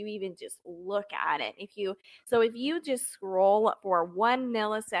you even just look at it. If you just scroll for 1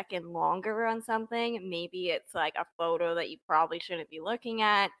 millisecond longer on something, maybe it's like a photo that you probably shouldn't be looking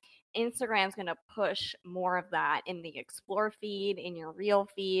at. Instagram's going to push more of that in the explore feed, in your reel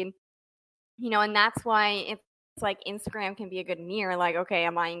feed. And that's why it's like Instagram can be a good mirror. Like, okay,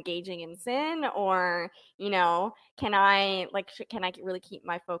 am I engaging in sin, or can I really keep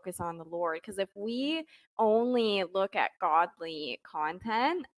my focus on the Lord? Because if we only look at godly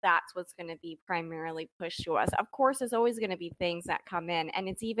content, that's what's going to be primarily pushed to us. Of course, there's always going to be things that come in, and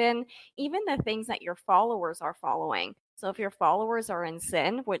it's even the things that your followers are following. So if your followers are in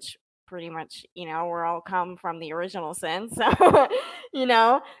sin, which pretty much, we're all come from the original sin. So,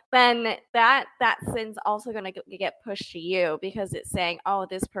 then that sin's also going to get pushed to you, because it's saying, oh,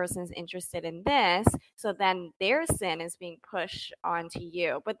 this person's interested in this. So then their sin is being pushed onto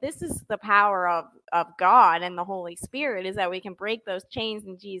you. But this is the power of God and the Holy Spirit, is that we can break those chains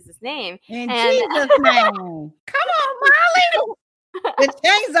in Jesus' name. Jesus' name. Come on, Molly. The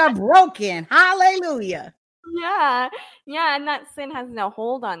chains are broken. Hallelujah. Yeah, and that sin has no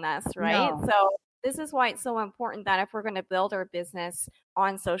hold on us, right? No. So this is why it's so important that if we're going to build our business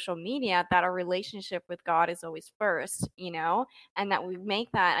on social media, that our relationship with God is always first, and that we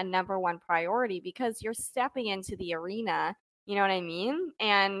make that a number one priority, because you're stepping into the arena, you know what I mean?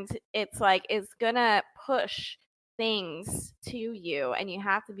 And it's like, it's going to push things to you, and you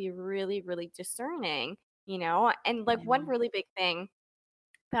have to be really, really discerning, and like one really big thing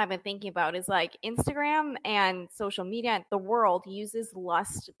that I've been thinking about is like Instagram and social media, the world uses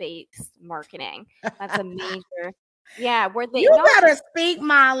lust-based marketing. That's a major, where they better speak,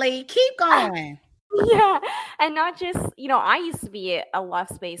 Molly. Keep going. Yeah, and not just, I used to be a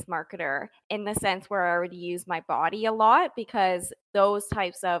lust-based marketer in the sense where I would use my body a lot, because those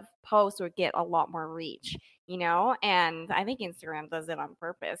types of posts would get a lot more reach, and I think Instagram does it on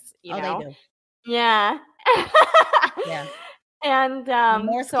purpose, They do. Yeah. Yeah. And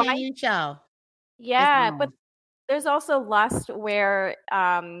more so skin you show. but there's also lust where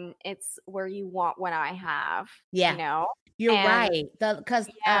it's where you want what I have. Yeah. You're right. Because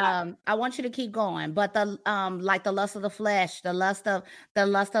I want you to keep going, but the like the lust of the flesh, the lust of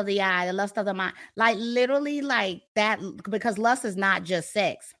the eye, the lust of the mind, like literally like that, because lust is not just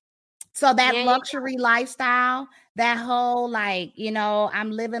sex. So that luxury lifestyle, that whole like,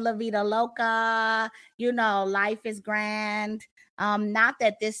 I'm living La Vida Loca, life is grand. Not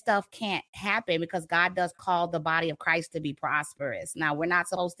that this stuff can't happen, because God does call the body of Christ to be prosperous. Now, we're not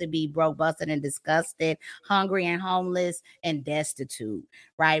supposed to be broke, busted, and disgusted, hungry and homeless and destitute,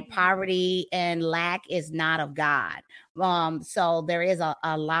 right? Poverty and lack is not of God. So there is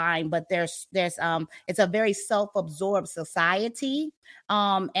a line, but there's it's a very self-absorbed society.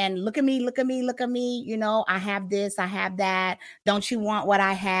 And look at me, I have this, I have that. Don't you want what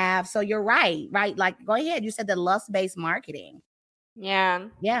I have? So you're right? Like, go ahead. You said the lust-based marketing. Yeah.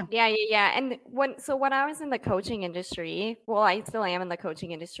 Yeah. And when I was in the coaching industry, well, I still am in the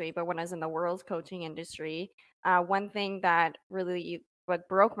coaching industry, but when I was in the world's coaching industry, one thing that really what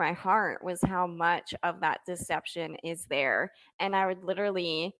broke my heart was how much of that deception is there. And I would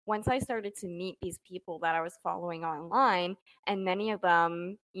literally, once I started to meet these people that I was following online, and many of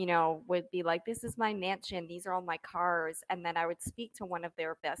them, would be like, this is my mansion, these are all my cars. And then I would speak to one of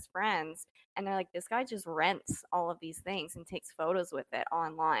their best friends, and they're like, this guy just rents all of these things and takes photos with it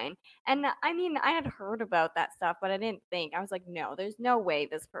online. And I mean, I had heard about that stuff, but I didn't think, I was like, no, there's no way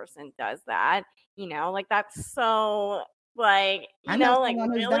this person does that. Like that's so like, like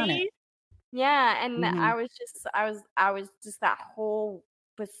really? Yeah. And I was just that whole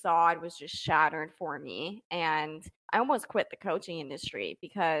facade was just shattered for me. And I almost quit the coaching industry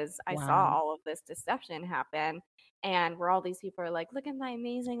because I saw all of this deception happen. And where all these people are like, look at my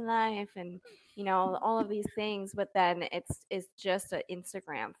amazing life and, all of these things. But then it's just an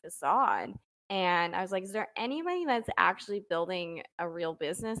Instagram facade. And I was like, is there anybody that's actually building a real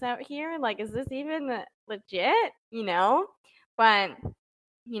business out here? Like, is this even legit? But,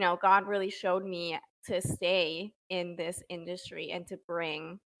 God really showed me to stay in this industry and to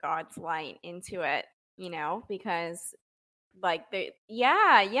bring God's light into it, because like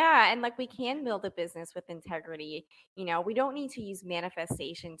yeah, and like we can build a business with integrity. We don't need to use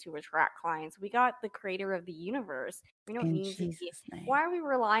manifestation to attract clients. We got the creator of the universe. We don't In need to be. Jesus' name. Why are we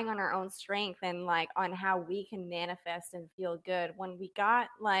relying on our own strength and like on how we can manifest and feel good when we got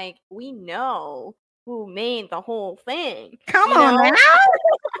like we know who made the whole thing? Come you on know?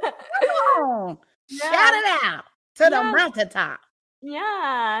 now. Come on. Shout Yeah. it out to the Yes. mountaintop.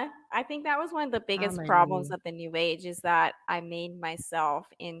 Yeah, I think that was one of the biggest problems Hallelujah. of the new age is that I made myself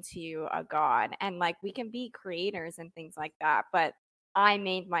into a god. And like we can be creators and things like that, but I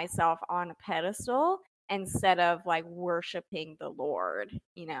made myself on a pedestal instead of like worshiping the Lord,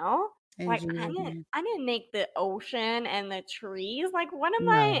 In Like Jesus' name. I didn't make the ocean and the trees. Like what am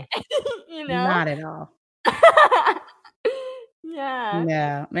No, I, you know? not at all.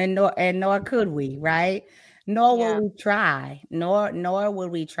 Yeah. No, and nor could we, right? Nor Yeah. will we try. Nor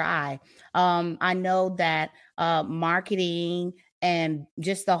would we try. I know that marketing and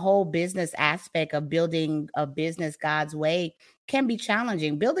just the whole business aspect of building a business God's way can be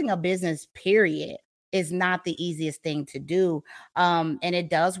challenging. Building a business, period, is not the easiest thing to do. And it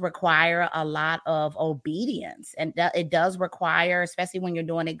does require a lot of obedience. And it does require, especially when you're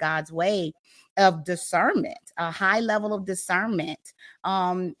doing it God's way, of discernment, a high level of discernment,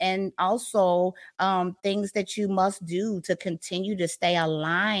 and also things that you must do to continue to stay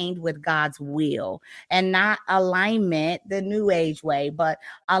aligned with God's will, and not alignment the new age way, but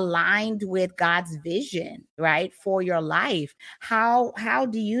aligned with God's vision, right, for your life. How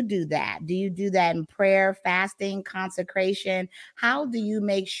do you do that? Do you do that in prayer, fasting, consecration? How do you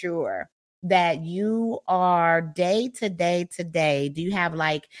make sure that you are day to day to day? Do you have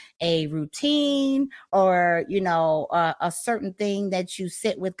like a routine, or a certain thing that you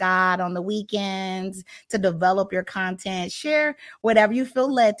sit with God on the weekends to develop your content? Share whatever you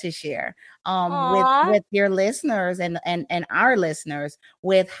feel led to share Aw. with your listeners and our listeners,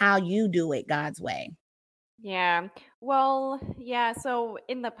 with how you do it God's way. Yeah. Well, yeah. So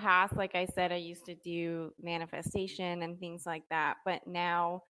in the past, like I said, I used to do manifestation and things like that. But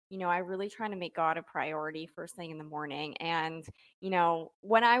now, I really try to make God a priority first thing in the morning. And,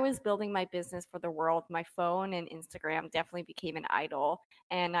 when I was building my business for the world, my phone and Instagram definitely became an idol.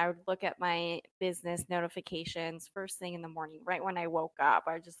 And I would look at my business notifications first thing in the morning, right when I woke up.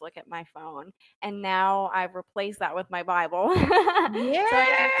 I would just look at my phone. And now I've replaced that with my Bible.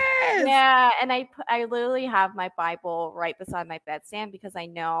 Yes. Yeah, and I literally have my Bible right beside my bedstand because I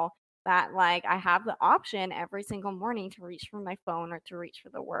know that like I have the option every single morning to reach for my phone or to reach for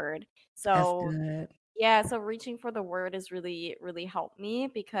the word. That's So good. yeah, so reaching for the word has really, really helped me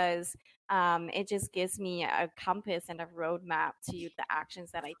because it just gives me a compass and a roadmap to the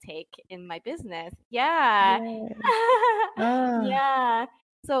actions that I take in my business. Yeah. Yes. Ah. Yeah.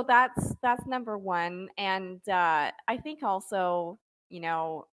 So that's number one. And I think also, you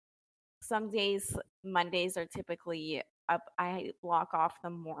know, some days, Mondays are typically up. I block off the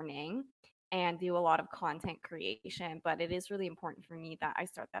morning and do a lot of content creation, but it is really important for me that I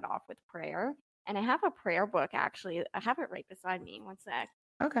start that off with prayer. And I have a prayer book actually. I have it right beside me. One sec.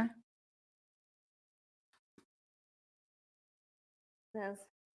 Okay. It says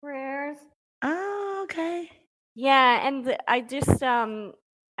prayers. Oh, okay. Yeah, and I just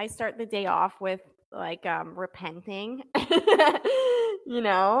I start the day off with like repenting, you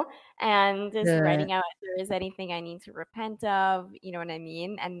know, and just Good. writing out if there is anything I need to repent of, you know what I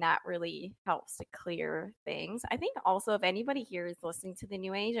mean? And that really helps to clear things. I think also if anybody here is listening to the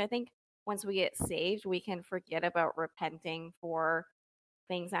new age, I think once we get saved, we can forget about repenting for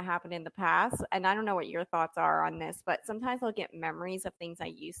things that happened in the past. And I don't know what your thoughts are on this, but sometimes I'll get memories of things I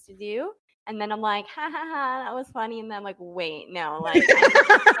used to do. And then I'm like, ha ha ha, that was funny. And then I'm like, wait, no, like,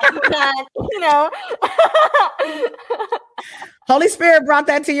 that, you know? Holy Spirit brought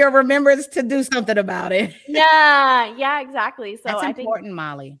that to your remembrance to do something about it. Yeah, exactly. So That's I think, important,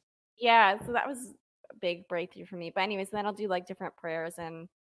 Molly. yeah, so that was a big breakthrough for me. But anyways, then I'll do like different prayers and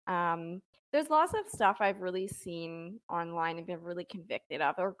there's lots of stuff I've really seen online and been really convicted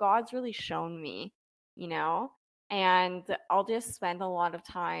of, or God's really shown me, you know, and I'll just spend a lot of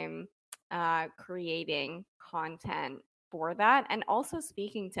time creating content for that and also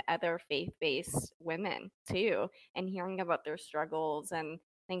speaking to other faith-based women too and hearing about their struggles and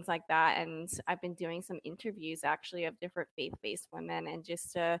things like that. And I've been doing some interviews actually of different faith-based women and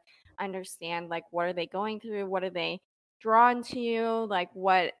just to understand like what are they going through, what are they drawn to you, like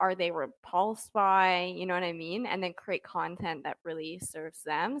what are they repulsed by, you know what I mean, and then create content that really serves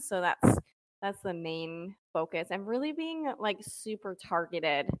them. So that's the main focus and really being like super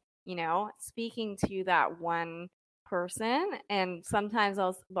targeted, you know, speaking to that one person. And sometimes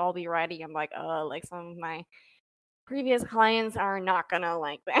I'll be writing, I'm like, oh, like some of my previous clients are not gonna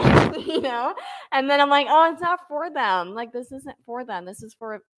like that, And then I'm like, oh, it's not for them. Like, this isn't for them. This is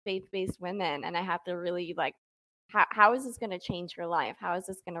for faith-based women, and I have to really like, how is this going to change her life? How is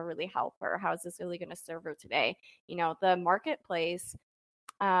this going to really help her? How is this really going to serve her today? The marketplace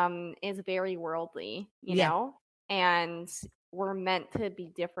is very worldly, and we're meant to be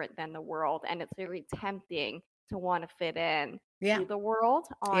different than the world, and it's very tempting to want to fit in to the world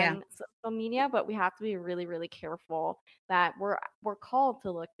on social media, but we have to be really, really careful that we're called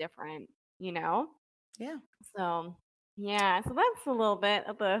to look different, So so that's a little bit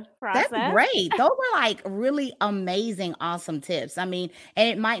of the process. That's great. Those were like really amazing, awesome tips. I mean, and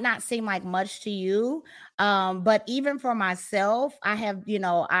it might not seem like much to you, but even for myself, I have,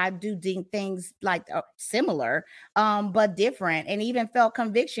 I do things like similar, but different, and even felt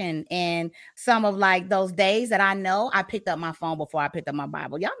conviction in some of like those days that I know I picked up my phone before I picked up my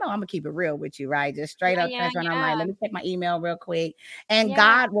Bible. Y'all know I'm gonna keep it real with you, right? Just straight up. I'm like, let me check my email real quick, and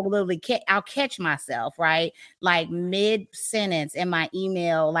God will literally I'll catch myself, right? Like mid sentence in my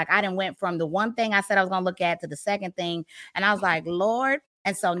email, like I done went from the one thing I said I was gonna look at to the second thing, and I was like, Lord.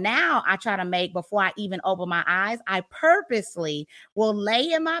 And so now I try to make, before I even open my eyes, I purposely will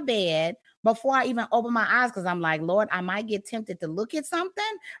lay in my bed before I even open my eyes, because I'm like, Lord, I might get tempted to look at something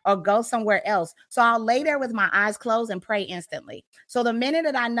or go somewhere else. So I'll lay there with my eyes closed and pray instantly. So the minute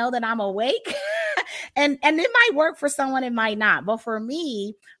that I know that I'm awake, and it might work for someone, it might not. But for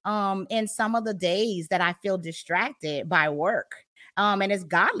me, in some of the days that I feel distracted by work, and it's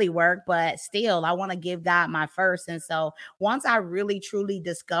godly work, but still, I want to give God my first. And so once I really, truly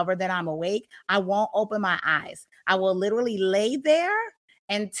discover that I'm awake, I won't open my eyes. I will literally lay there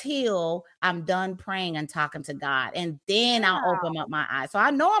until I'm done praying and talking to God. And then I'll open up my eyes. So I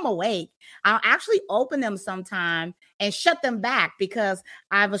know I'm awake. I'll actually open them sometime and shut them back, because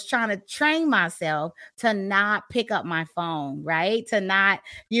I was trying to train myself to not pick up my phone, right? To not,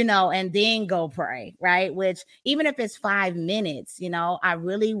 and then go pray, right? Which, even if it's 5 minutes, I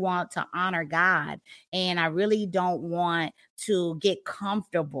really want to honor God, and I really don't want to get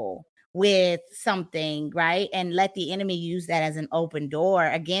comfortable with something, right? And let the enemy use that as an open door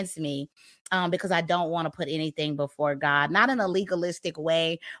against me, because I don't want to put anything before God, not in a legalistic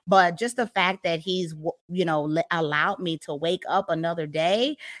way, but just the fact that he's, allowed me to wake up another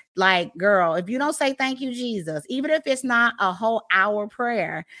day. Like, girl, if you don't say thank you, Jesus, even if it's not a whole hour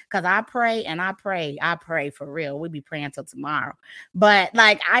prayer, because I pray and I pray for real. We'll be praying till tomorrow. But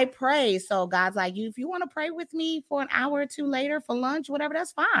like, I pray. So God's like, if you want to pray with me for an hour or two later for lunch, whatever,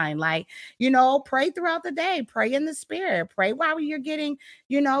 that's fine. Like, pray throughout the day, pray in the spirit, pray while you're getting,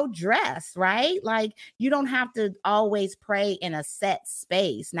 dressed, right? Like, you don't have to always pray in a set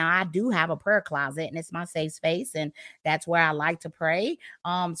space. Now, I do have a prayer closet, and it's my safe space, and that's where I like to pray.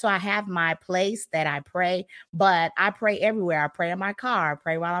 So I have my place that I pray, but I pray everywhere. I pray in my car, I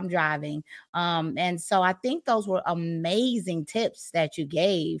pray while I'm driving. And so I think those were amazing tips that you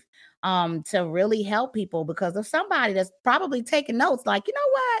gave to really help people, because of somebody that's probably taking notes, like, you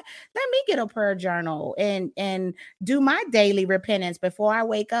know what, let me get a prayer journal and do my daily repentance before I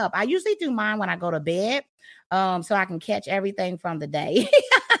wake up. I usually do mine when I go to bed, so I can catch everything from the day.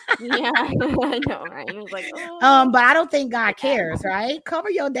 Yeah, I know, right? It's like, but I don't think God cares, right? Cover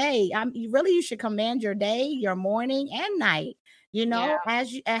your day. You should command your day, your morning and night.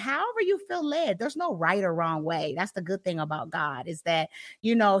 However you feel led. There's no right or wrong way. That's the good thing about God, is that,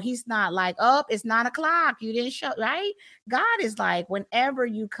 he's not like, oh, it's 9:00, you didn't show, right? God is like, whenever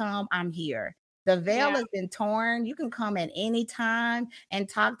you come, I'm here. The veil has been torn. You can come at any time and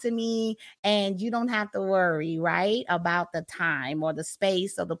talk to me, and you don't have to worry, right, about the time or the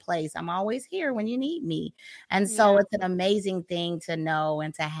space or the place. I'm always here when you need me. And so it's an amazing thing to know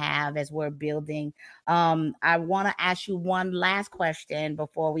and to have as we're building. I want to ask you one last question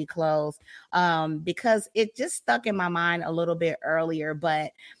before we close, because it just stuck in my mind a little bit earlier,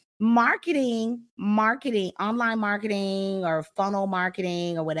 but marketing, online marketing or funnel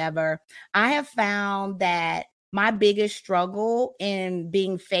marketing or whatever, I have found that my biggest struggle in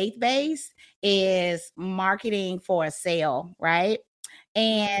being faith-based is marketing for a sale, right?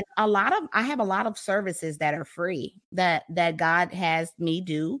 And I have a lot of services that are free, that God has me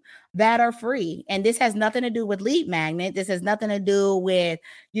do, that are free. And this has nothing to do with Lead Magnet. This has nothing to do with,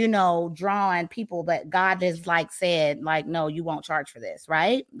 drawing people, that God has said, no, you won't charge for this,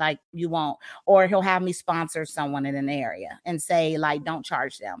 right? Like, you won't. Or he'll have me sponsor someone in an area and say, don't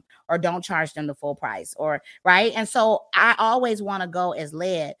charge them, or don't charge them the full price, or right. And so I always want to go as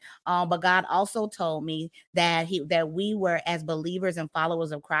led. But God also told me that we were, as believers and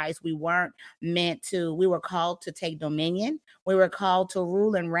followers of Christ, we were called to take dominion. We were called to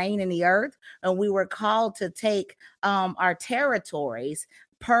rule and reign in the earth, and we were called to take our territories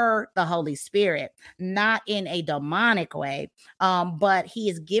per the Holy Spirit, not in a demonic way. But he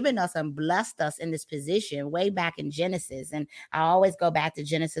has given us and blessed us in this position way back in Genesis. And I always go back to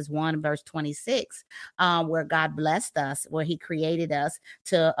Genesis 1, verse 26, where God blessed us, where he created us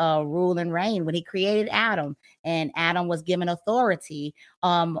to rule and reign. When he created Adam, and Adam was given authority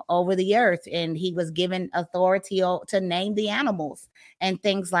over the earth, and he was given authority to name the animals and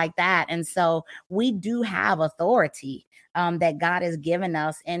things like that. And so we do have authority that God has given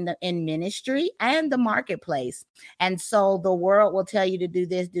us in ministry and the marketplace. And so the world will tell you to do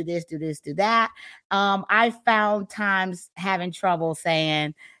this, do this, do this, do that. I found times having trouble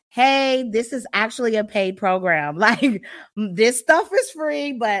saying, hey, this is actually a paid program. Like, this stuff is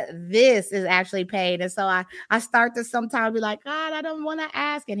free, but this is actually paid. And so I start to sometimes be like, God, I don't want to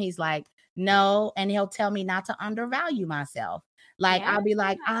ask. And he's like, no. And he'll tell me not to undervalue myself. Like, Yeah. I'll be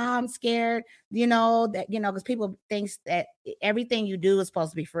like, I'm scared, because people think that everything you do is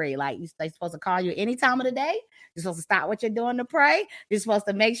supposed to be free. Like, they're supposed to call you any time of the day. You're supposed to stop what you're doing to pray. You're supposed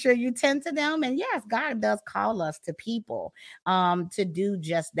to make sure you tend to them. And yes, God does call us to people to do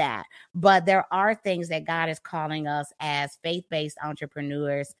just that. But there are things that God is calling us as faith-based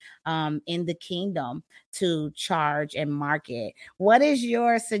entrepreneurs in the kingdom to charge and market. What is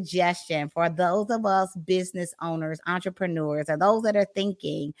your suggestion for those of us business owners, entrepreneurs, or those that are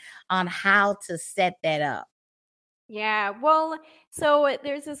thinking on how to set that up? Yeah, well, so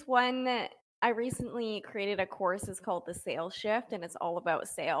there's this one that I recently created a course. It's called the Sales Shift, and it's all about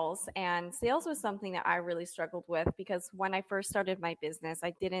sales. And sales was something that I really struggled with because when I first started my business,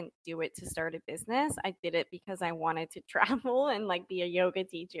 I didn't do it to start a business. I did it because I wanted to travel and like be a yoga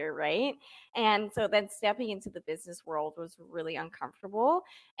teacher, right? And so then stepping into the business world was really uncomfortable,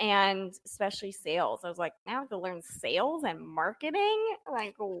 and especially sales. I was like, now I have to learn sales and marketing?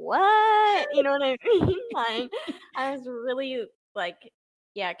 Like, what? You know what I mean? Like, I was really like,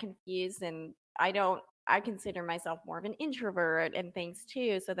 yeah, confused. And I consider myself more of an introvert and things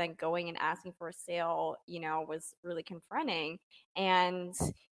too. So then going and asking for a sale, was really confronting. And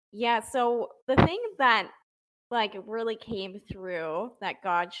yeah, so the thing that like really came through that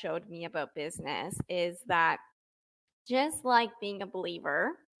God showed me about business is that just like being a believer,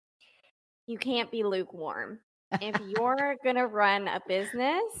 you can't be lukewarm. If you're going to run a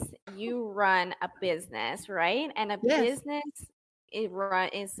business, you run a business, right? And a Yes. business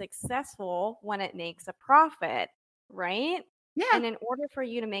is successful when it makes a profit, right? Yeah. And in order for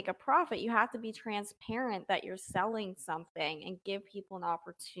you to make a profit, you have to be transparent that you're selling something and give people an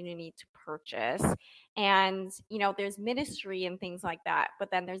opportunity to purchase. And, there's ministry and things like that,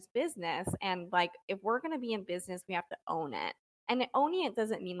 but then there's business. And like, if we're going to be in business, we have to own it. And owning it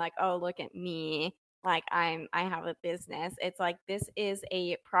doesn't mean like, oh, look at me, like I have a business. It's like this is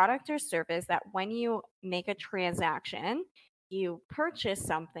a product or service that when you make a transaction, you purchase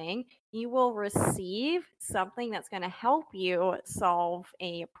something, you will receive something that's going to help you solve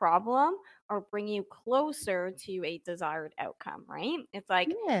a problem or bring you closer to a desired outcome, right? It's like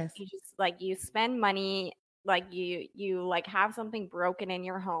Yes. you just like you spend money, like you like have something broken in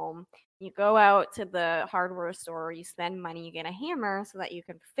your home. You go out to the hardware store, you spend money, you get a hammer so that you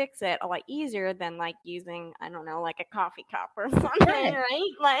can fix it a lot easier than like using, I don't know, like a coffee cup or something, Right.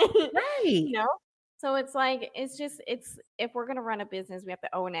 right? Like, Right. So it's like, it's if we're going to run a business, we have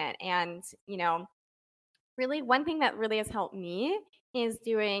to own it. And, really one thing that really has helped me is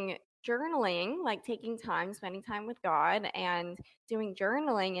doing journaling, like taking time, spending time with God and doing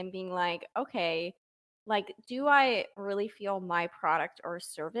journaling and being like, okay, like, do I really feel my product or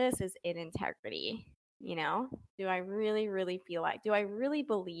service is in integrity? Do I really, really feel like, do I really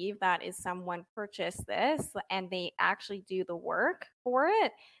believe that if someone purchased this and they actually do the work for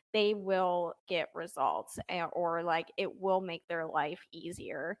it, they will get results or like it will make their life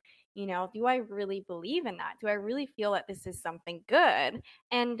easier? Do I really believe in that? Do I really feel that this is something good?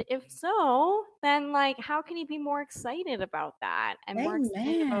 And if so, then like, how can you be more excited about that and more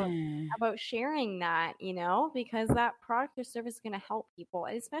excited Amen. about sharing that, because that product or service is going to help people,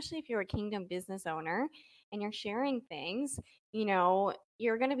 especially if you're a kingdom business owner and you're sharing things,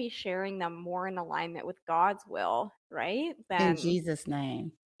 you're going to be sharing them more in alignment with God's will, right? In Then, Jesus'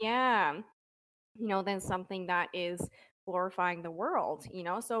 name. yeah, than something that is glorifying the world,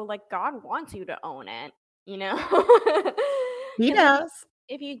 so like God wants you to own it, He because does.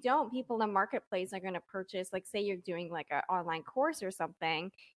 if you don't, people in the marketplace are going to purchase, like say you're doing like an online course or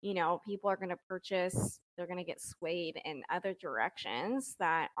something, people are going to purchase, they're going to get swayed in other directions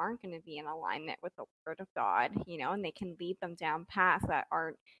that aren't going to be in alignment with the word of God, and they can lead them down paths that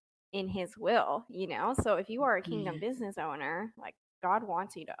aren't in his will, So if you are a kingdom business owner, like God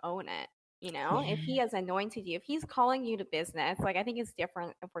wants you to own it. If he has anointed you, if he's calling you to business, like I think it's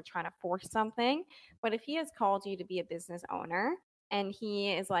different if we're trying to force something, but if he has called you to be a business owner and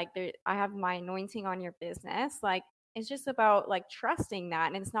he is like, I have my anointing on your business, like it's just about like trusting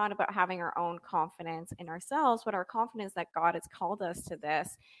that. And it's not about having our own confidence in ourselves, but our confidence that God has called us to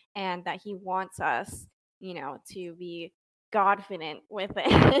this and that he wants us, to be Godfident with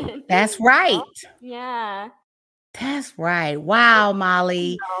it. That's right. Yeah. That's right. Wow,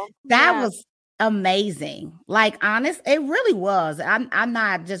 Molly. That was amazing. Like, honest, it really was. I'm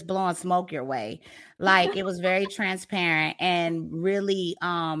not just blowing smoke your way. Like, it was very transparent and really,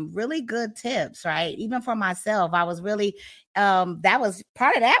 really good tips, right? Even for myself, I was really, that was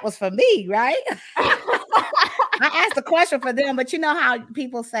part of that was for me, right? I asked a question for them, but you know how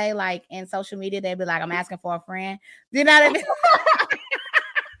people say, like, in social media, they'd be like, I'm asking for a friend. You know what I mean?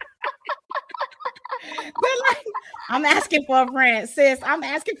 They're like, I'm asking for a friend, sis. I'm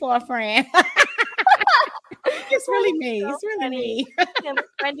asking for a friend. It's really me. It's really me.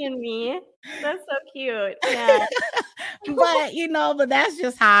 Friend in me. That's so cute. Yeah. But that's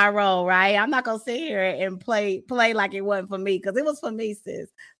just how I roll, right? I'm not gonna sit here and play like it wasn't for me, because it was for me, sis.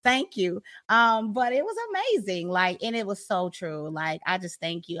 Thank you. But it was amazing. Like, and it was so true. Like, I just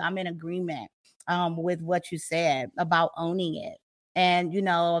thank you. I'm in agreement with what you said about owning it. And,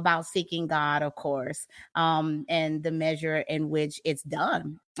 about seeking God, of course, and the measure in which it's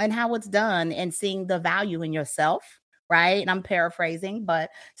done and how it's done, and seeing the value in yourself, right? And I'm paraphrasing, but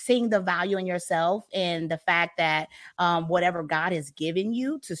seeing the value in yourself and the fact that whatever God has given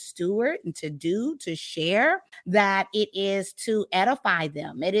you to steward and to do, to share, that it is to edify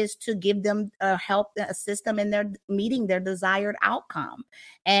them. It is to give them help, assist them in their meeting their desired outcome.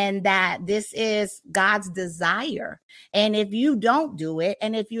 And that this is God's desire. And if you don't do it,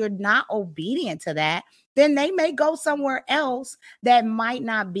 and if you're not obedient to that, then they may go somewhere else that might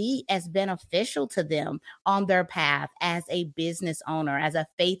not be as beneficial to them on their path as a business owner, as a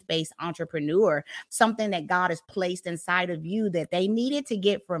faith-based entrepreneur, something that God has placed inside of you that they needed to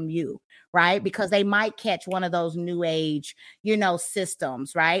get from you, right? Because they might catch one of those new age,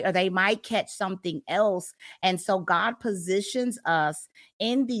 systems, right? Or they might catch something else. And so God positions us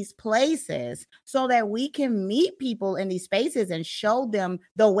in these places so that we can meet people in these spaces and show them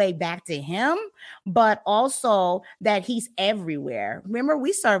the way back to him, but also that he's everywhere. Remember,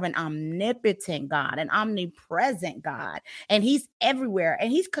 we serve an omnipotent God, an omnipresent God, and he's everywhere,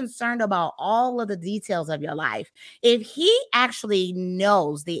 and he's concerned about all of the details of your life. If he actually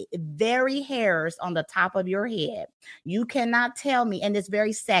knows the very hairs on the top of your head, you cannot tell me in this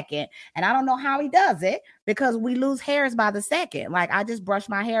very second, and I don't know how he does it, because we lose hairs by the second. Like, I just brushed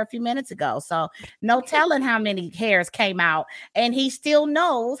my hair a few minutes ago, so no telling how many hairs came out, and he still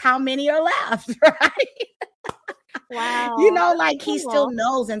knows how many are left, right? Wow. Like, he still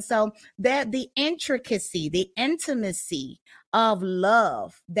knows. And so that the intricacy, the intimacy of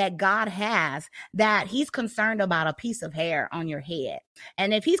love that God has, that he's concerned about a piece of hair on your head.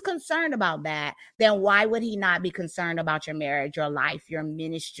 And if he's concerned about that, then why would he not be concerned about your marriage, your life, your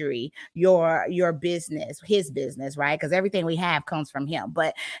ministry, your business, his business, right? Because everything we have comes from him.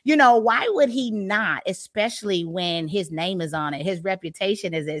 But, why would he not, especially when his name is on it, his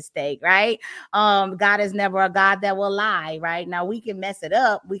reputation is at stake, right? God is never a God that will lie, right? Now, we can mess it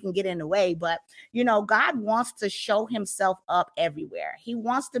up, we can get in the way, but, God wants to show himself up everywhere. He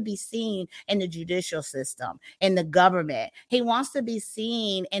wants to be seen in the judicial system, in the government. He wants to be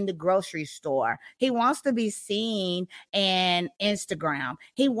seen in the grocery store. He wants to be seen in Instagram.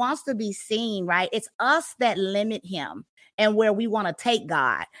 He wants to be seen, right? It's us that limit him and where we want to take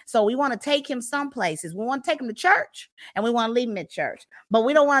God. So we want to take him some places. We want to take him to church, and we want to leave him at church, but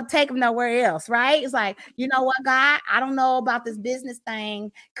we don't want to take him nowhere else, right? It's like, you know what, God, I don't know about this business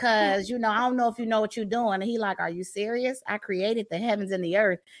thing, because, I don't know if you know what you're doing. And he like, are you serious? I created the heavens and the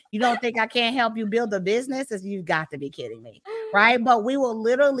earth. You don't think I can't help you build a business? You've got to be kidding me, right? But we will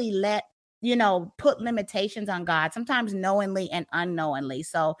literally put limitations on God, sometimes knowingly and unknowingly.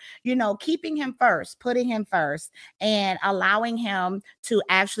 So, keeping him first, putting him first, and allowing him to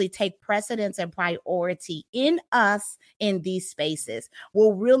actually take precedence and priority in us in these spaces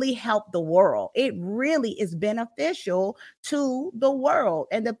will really help the world. It really is beneficial to the world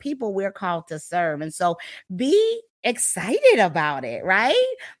and the people we're called to serve. And so be excited about it,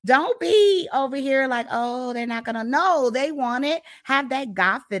 right? Don't be over here like, oh, they're not gonna know. They want it. Have that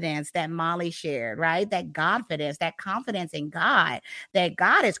confidence that Molly shared, right? That confidence, that confidence in God, that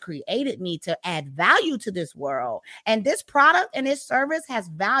God has created me to add value to this world. And this product and this service has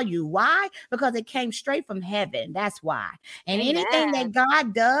value. Why? Because it came straight from heaven. That's why. And anything that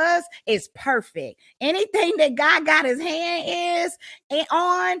God does is perfect. Anything that God got his hand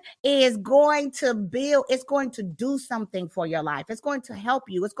is going to build, it's going to do something for your life. It's going to help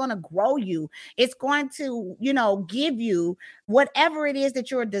you. It's going to grow you. It's going to, give you whatever it is that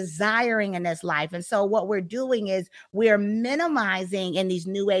you're desiring in this life. And so what we're doing is we're minimizing in these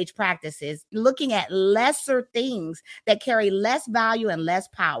new age practices, looking at lesser things that carry less value and less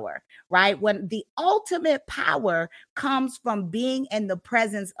power, right? When the ultimate power comes from being in the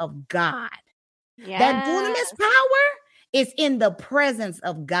presence of God. That dunamis power is in the presence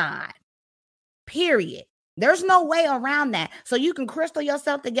of God, period. There's no way around that. So you can crystal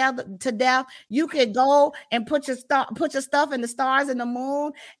yourself together to death. You could go and put your stuff in the stars and the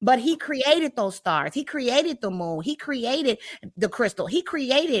moon, but he created those stars. He created the moon. He created the crystal. He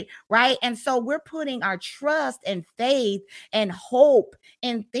created, right? And so we're putting our trust and faith and hope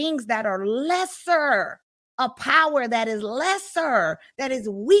in things that are lesser, a power that is lesser, that is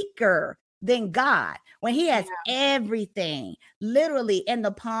weaker than God, when he has everything literally in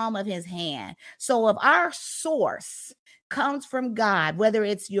the palm of his hand. So if our source comes from God, whether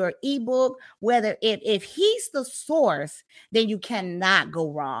it's your ebook, whether if he's the source, then you cannot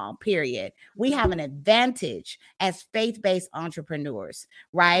go wrong, period. We have an advantage as faith-based entrepreneurs,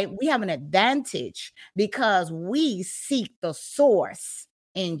 right? We have an advantage because we seek the source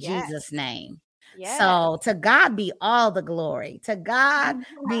in Jesus' name. Yes. So to God be all the glory. To God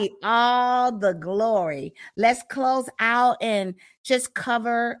be all the glory. Let's close out and just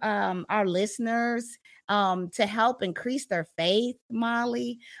cover our listeners to help increase their faith,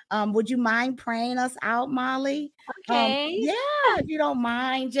 Molly. Would you mind praying us out, Molly? Okay. If you don't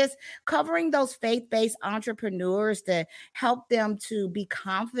mind, just covering those faith-based entrepreneurs to help them to be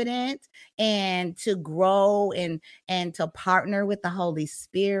confident and to grow and to partner with the Holy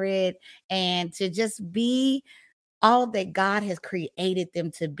Spirit and to just be all that God has created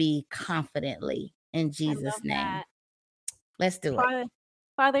them to be confidently in Jesus' name. That. Let's do it.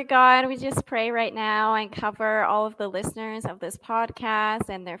 Father God, we just pray right now and cover all of the listeners of this podcast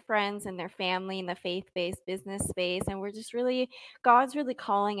and their friends and their family in the faith-based business space. And we're just really, God's really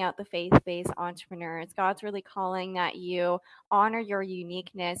calling out the faith-based entrepreneurs. God's really calling that you honor your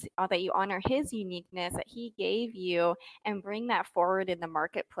uniqueness, that you honor his uniqueness that he gave you and bring that forward in the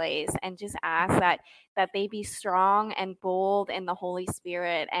marketplace, and just ask that they be strong and bold in the Holy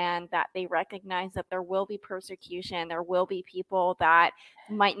Spirit, and that they recognize that there will be persecution. There will be people that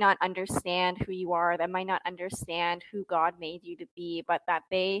might not understand who you are, that might not understand who God made you to be, but that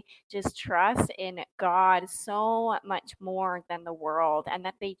they just trust in God so much more than the world, and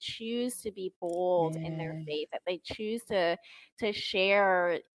that they choose to be bold in their faith, that they choose to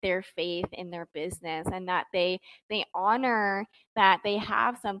share their faith in their business, and that they honor that they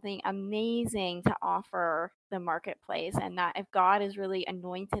have something amazing to offer the marketplace, and that if God has really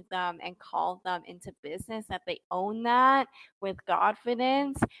anointed them and called them into business, that they own that with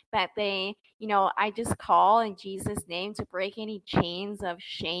confidence, that they, I just call in Jesus' name to break any chains of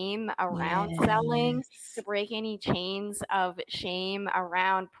shame around selling, to break any chains of shame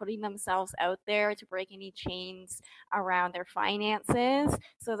around putting themselves out there, to break any chains around their finances,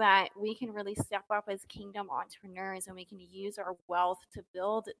 so that we can really step up as kingdom entrepreneurs, and we can use our wealth to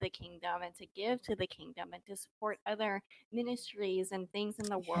build the kingdom and to give to the kingdom and to support other ministries and things in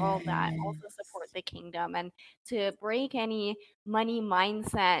the world that also support the kingdom, and to break any money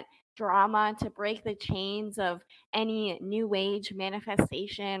mindset drama, to break the chains of any new age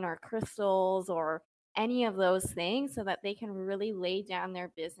manifestation or crystals or any of those things, so that they can really lay down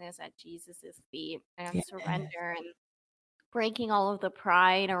their business at Jesus's feet and surrender, and breaking all of the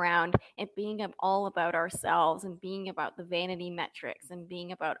pride around it being all about ourselves and being about the vanity metrics and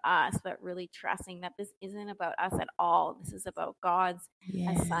being about us, but really trusting that this isn't about us at all. This is about God's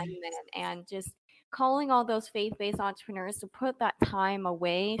assignment, and just calling all those faith-based entrepreneurs to put that time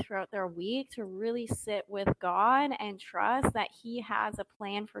away throughout their week to really sit with God and trust that he has a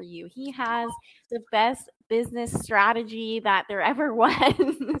plan for you. He has the best business strategy that there ever was.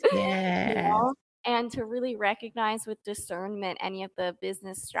 And to really recognize with discernment any of the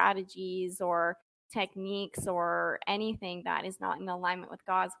business strategies or techniques or anything that is not in alignment with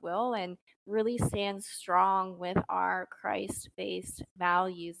God's will, and really stand strong with our Christ-based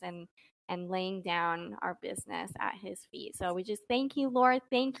values, and and laying down our business at his feet. So we just thank you, Lord.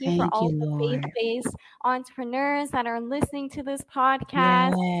 Thank you for Thank all you, the Lord. faith-based entrepreneurs that are listening to this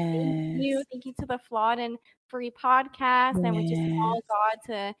podcast. Thank you. Yes. Thank you to the Flawed and Free podcast. And we just Yes. call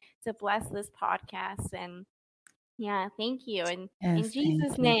God to bless this podcast. And yeah, thank you. And in Yes, thank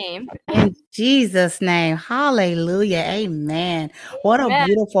Jesus' you. name. In Jesus' name. Hallelujah. Amen. What a Amen.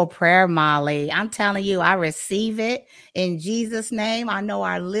 beautiful prayer, Molly. I'm telling you, I receive it in Jesus' name. I know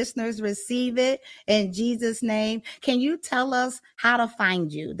our listeners receive it in Jesus' name. Can you tell us how to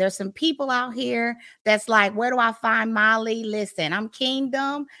find you? There's some people out here that's like, where do I find Molly? Listen, I'm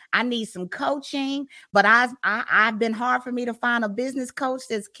Kingdom. I need some coaching, but I've been hard for me to find a business coach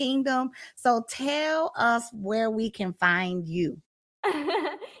that's Kingdom. So tell us where we can find you.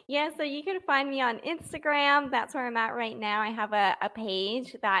 Yeah, so you can find me on Instagram. That's where I'm at right now. I have a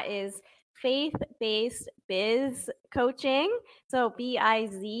page that is faith-based biz coaching. So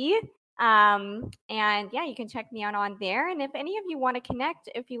BIZ. And yeah, you can check me out on there. And if any of you want to connect,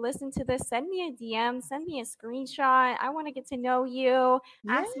 if you listen to this, send me a DM, send me a screenshot. I want to get to know you.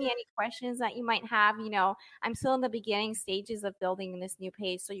 Ask me any questions that you might have. You know, I'm still in the beginning stages of building this new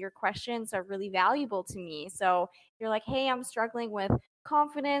page. So your questions are really valuable to me. So you're like, hey, I'm struggling with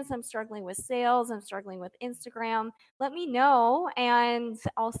confidence, I'm struggling with sales, I'm struggling with Instagram, let me know and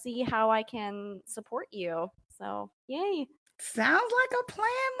I'll see how I can support you. So yay. Sounds like a plan,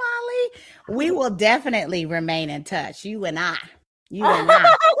 Molly. We will definitely remain in touch, you and I.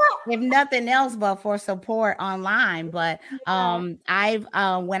 If nothing else but for support online. But I've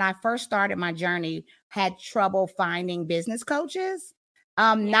when I first started my journey, had trouble finding business coaches.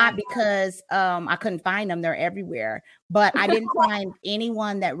 Not because I couldn't find them, they're everywhere, but I didn't find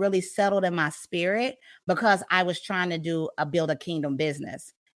anyone that really settled in my spirit because I was trying to build a kingdom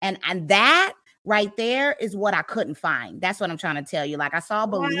business. And that right there is what I couldn't find. That's what I'm trying to tell you. Like I saw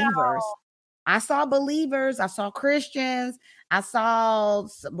believers, I saw Christians,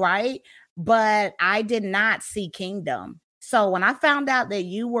 right? But I did not see kingdom. So when I found out that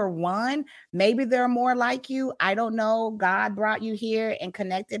you were one, maybe there are more like you. I don't know. God brought you here and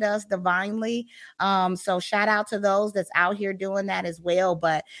connected us divinely. So shout out to those that's out here doing that as well.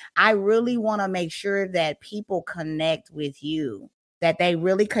 But I really want to make sure that people connect with you, that they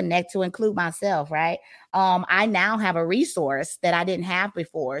really connect, to include myself, right? I now have a resource that I didn't have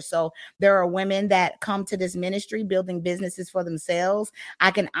before. So there are women that come to this ministry building businesses for themselves. I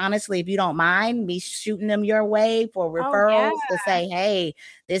can honestly, if you don't mind me shooting them your way for referrals to say, hey,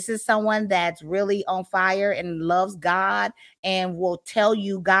 this is someone that's really on fire and loves God and will tell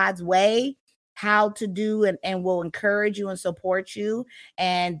you God's way, how to do, and will encourage you and support you.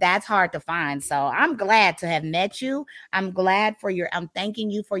 And that's hard to find. So I'm glad to have met you. I'm thanking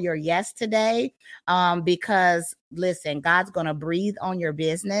you for your yes today. Because listen, God's going to breathe on your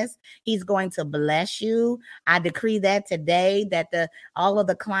business. He's going to bless you. I decree that today, that all of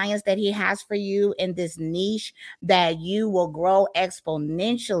the clients that he has for you in this niche, that you will grow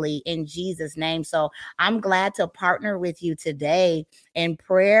exponentially in Jesus' name. So I'm glad to partner with you today in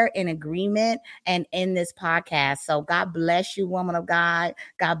prayer, in agreement, and in this podcast. So God bless you, woman of God.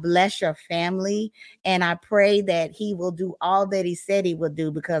 God bless your family. And I pray that he will do all that he said he would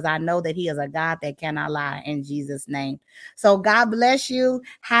do, because I know that he is a God that cannot lie, in Jesus' name. So God bless you.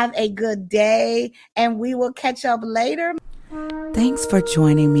 Have a good day, and we will catch up later. Thanks for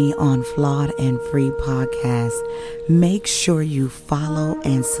joining me on Flawed and Free Podcast. Make sure you follow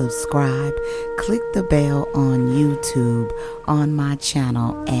and subscribe. Click the bell on YouTube on my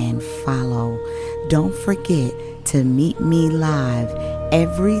channel and follow. Don't forget to meet me live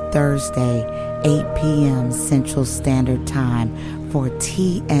every Thursday, 8 p.m. Central Standard Time for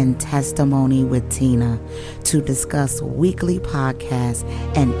Tea and Testimony with Tina, to discuss weekly podcasts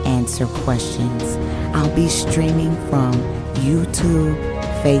and answer questions. I'll be streaming from YouTube,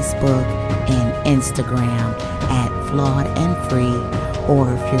 Facebook, and Instagram at Flawed and Free,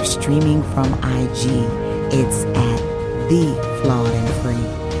 or if you're streaming from IG, it's at The Flawed and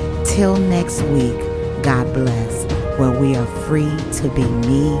Free. Till next week, God bless, where we are free to be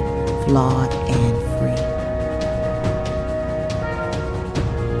me, flawed and free.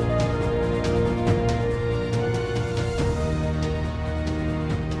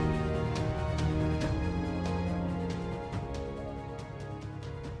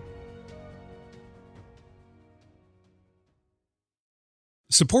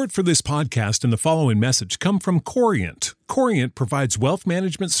 Support for this podcast and the following message come from Corient. Corient provides wealth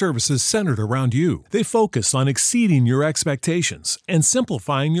management services centered around you. They focus on exceeding your expectations and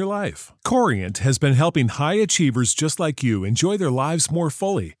simplifying your life. Corient has been helping high achievers just like you enjoy their lives more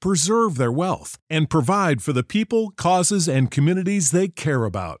fully, preserve their wealth, and provide for the people, causes, and communities they care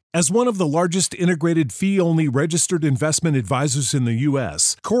about. As one of the largest integrated fee-only registered investment advisors in the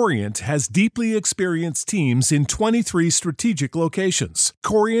U.S., Corient has deeply experienced teams in 23 strategic locations.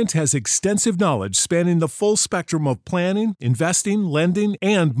 Corient has extensive knowledge spanning the full spectrum of planning, investing, lending,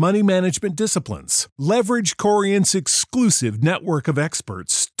 and money management disciplines. Leverage Corient's exclusive network of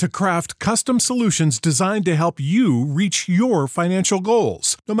experts to craft custom solutions designed to help you reach your financial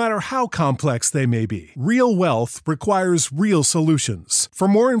goals, no matter how complex they may be. Real wealth requires real solutions. For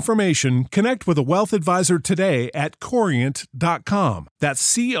more information, connect with a wealth advisor today at Corient.com. That's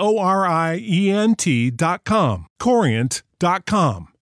Corient.com. Corient.com.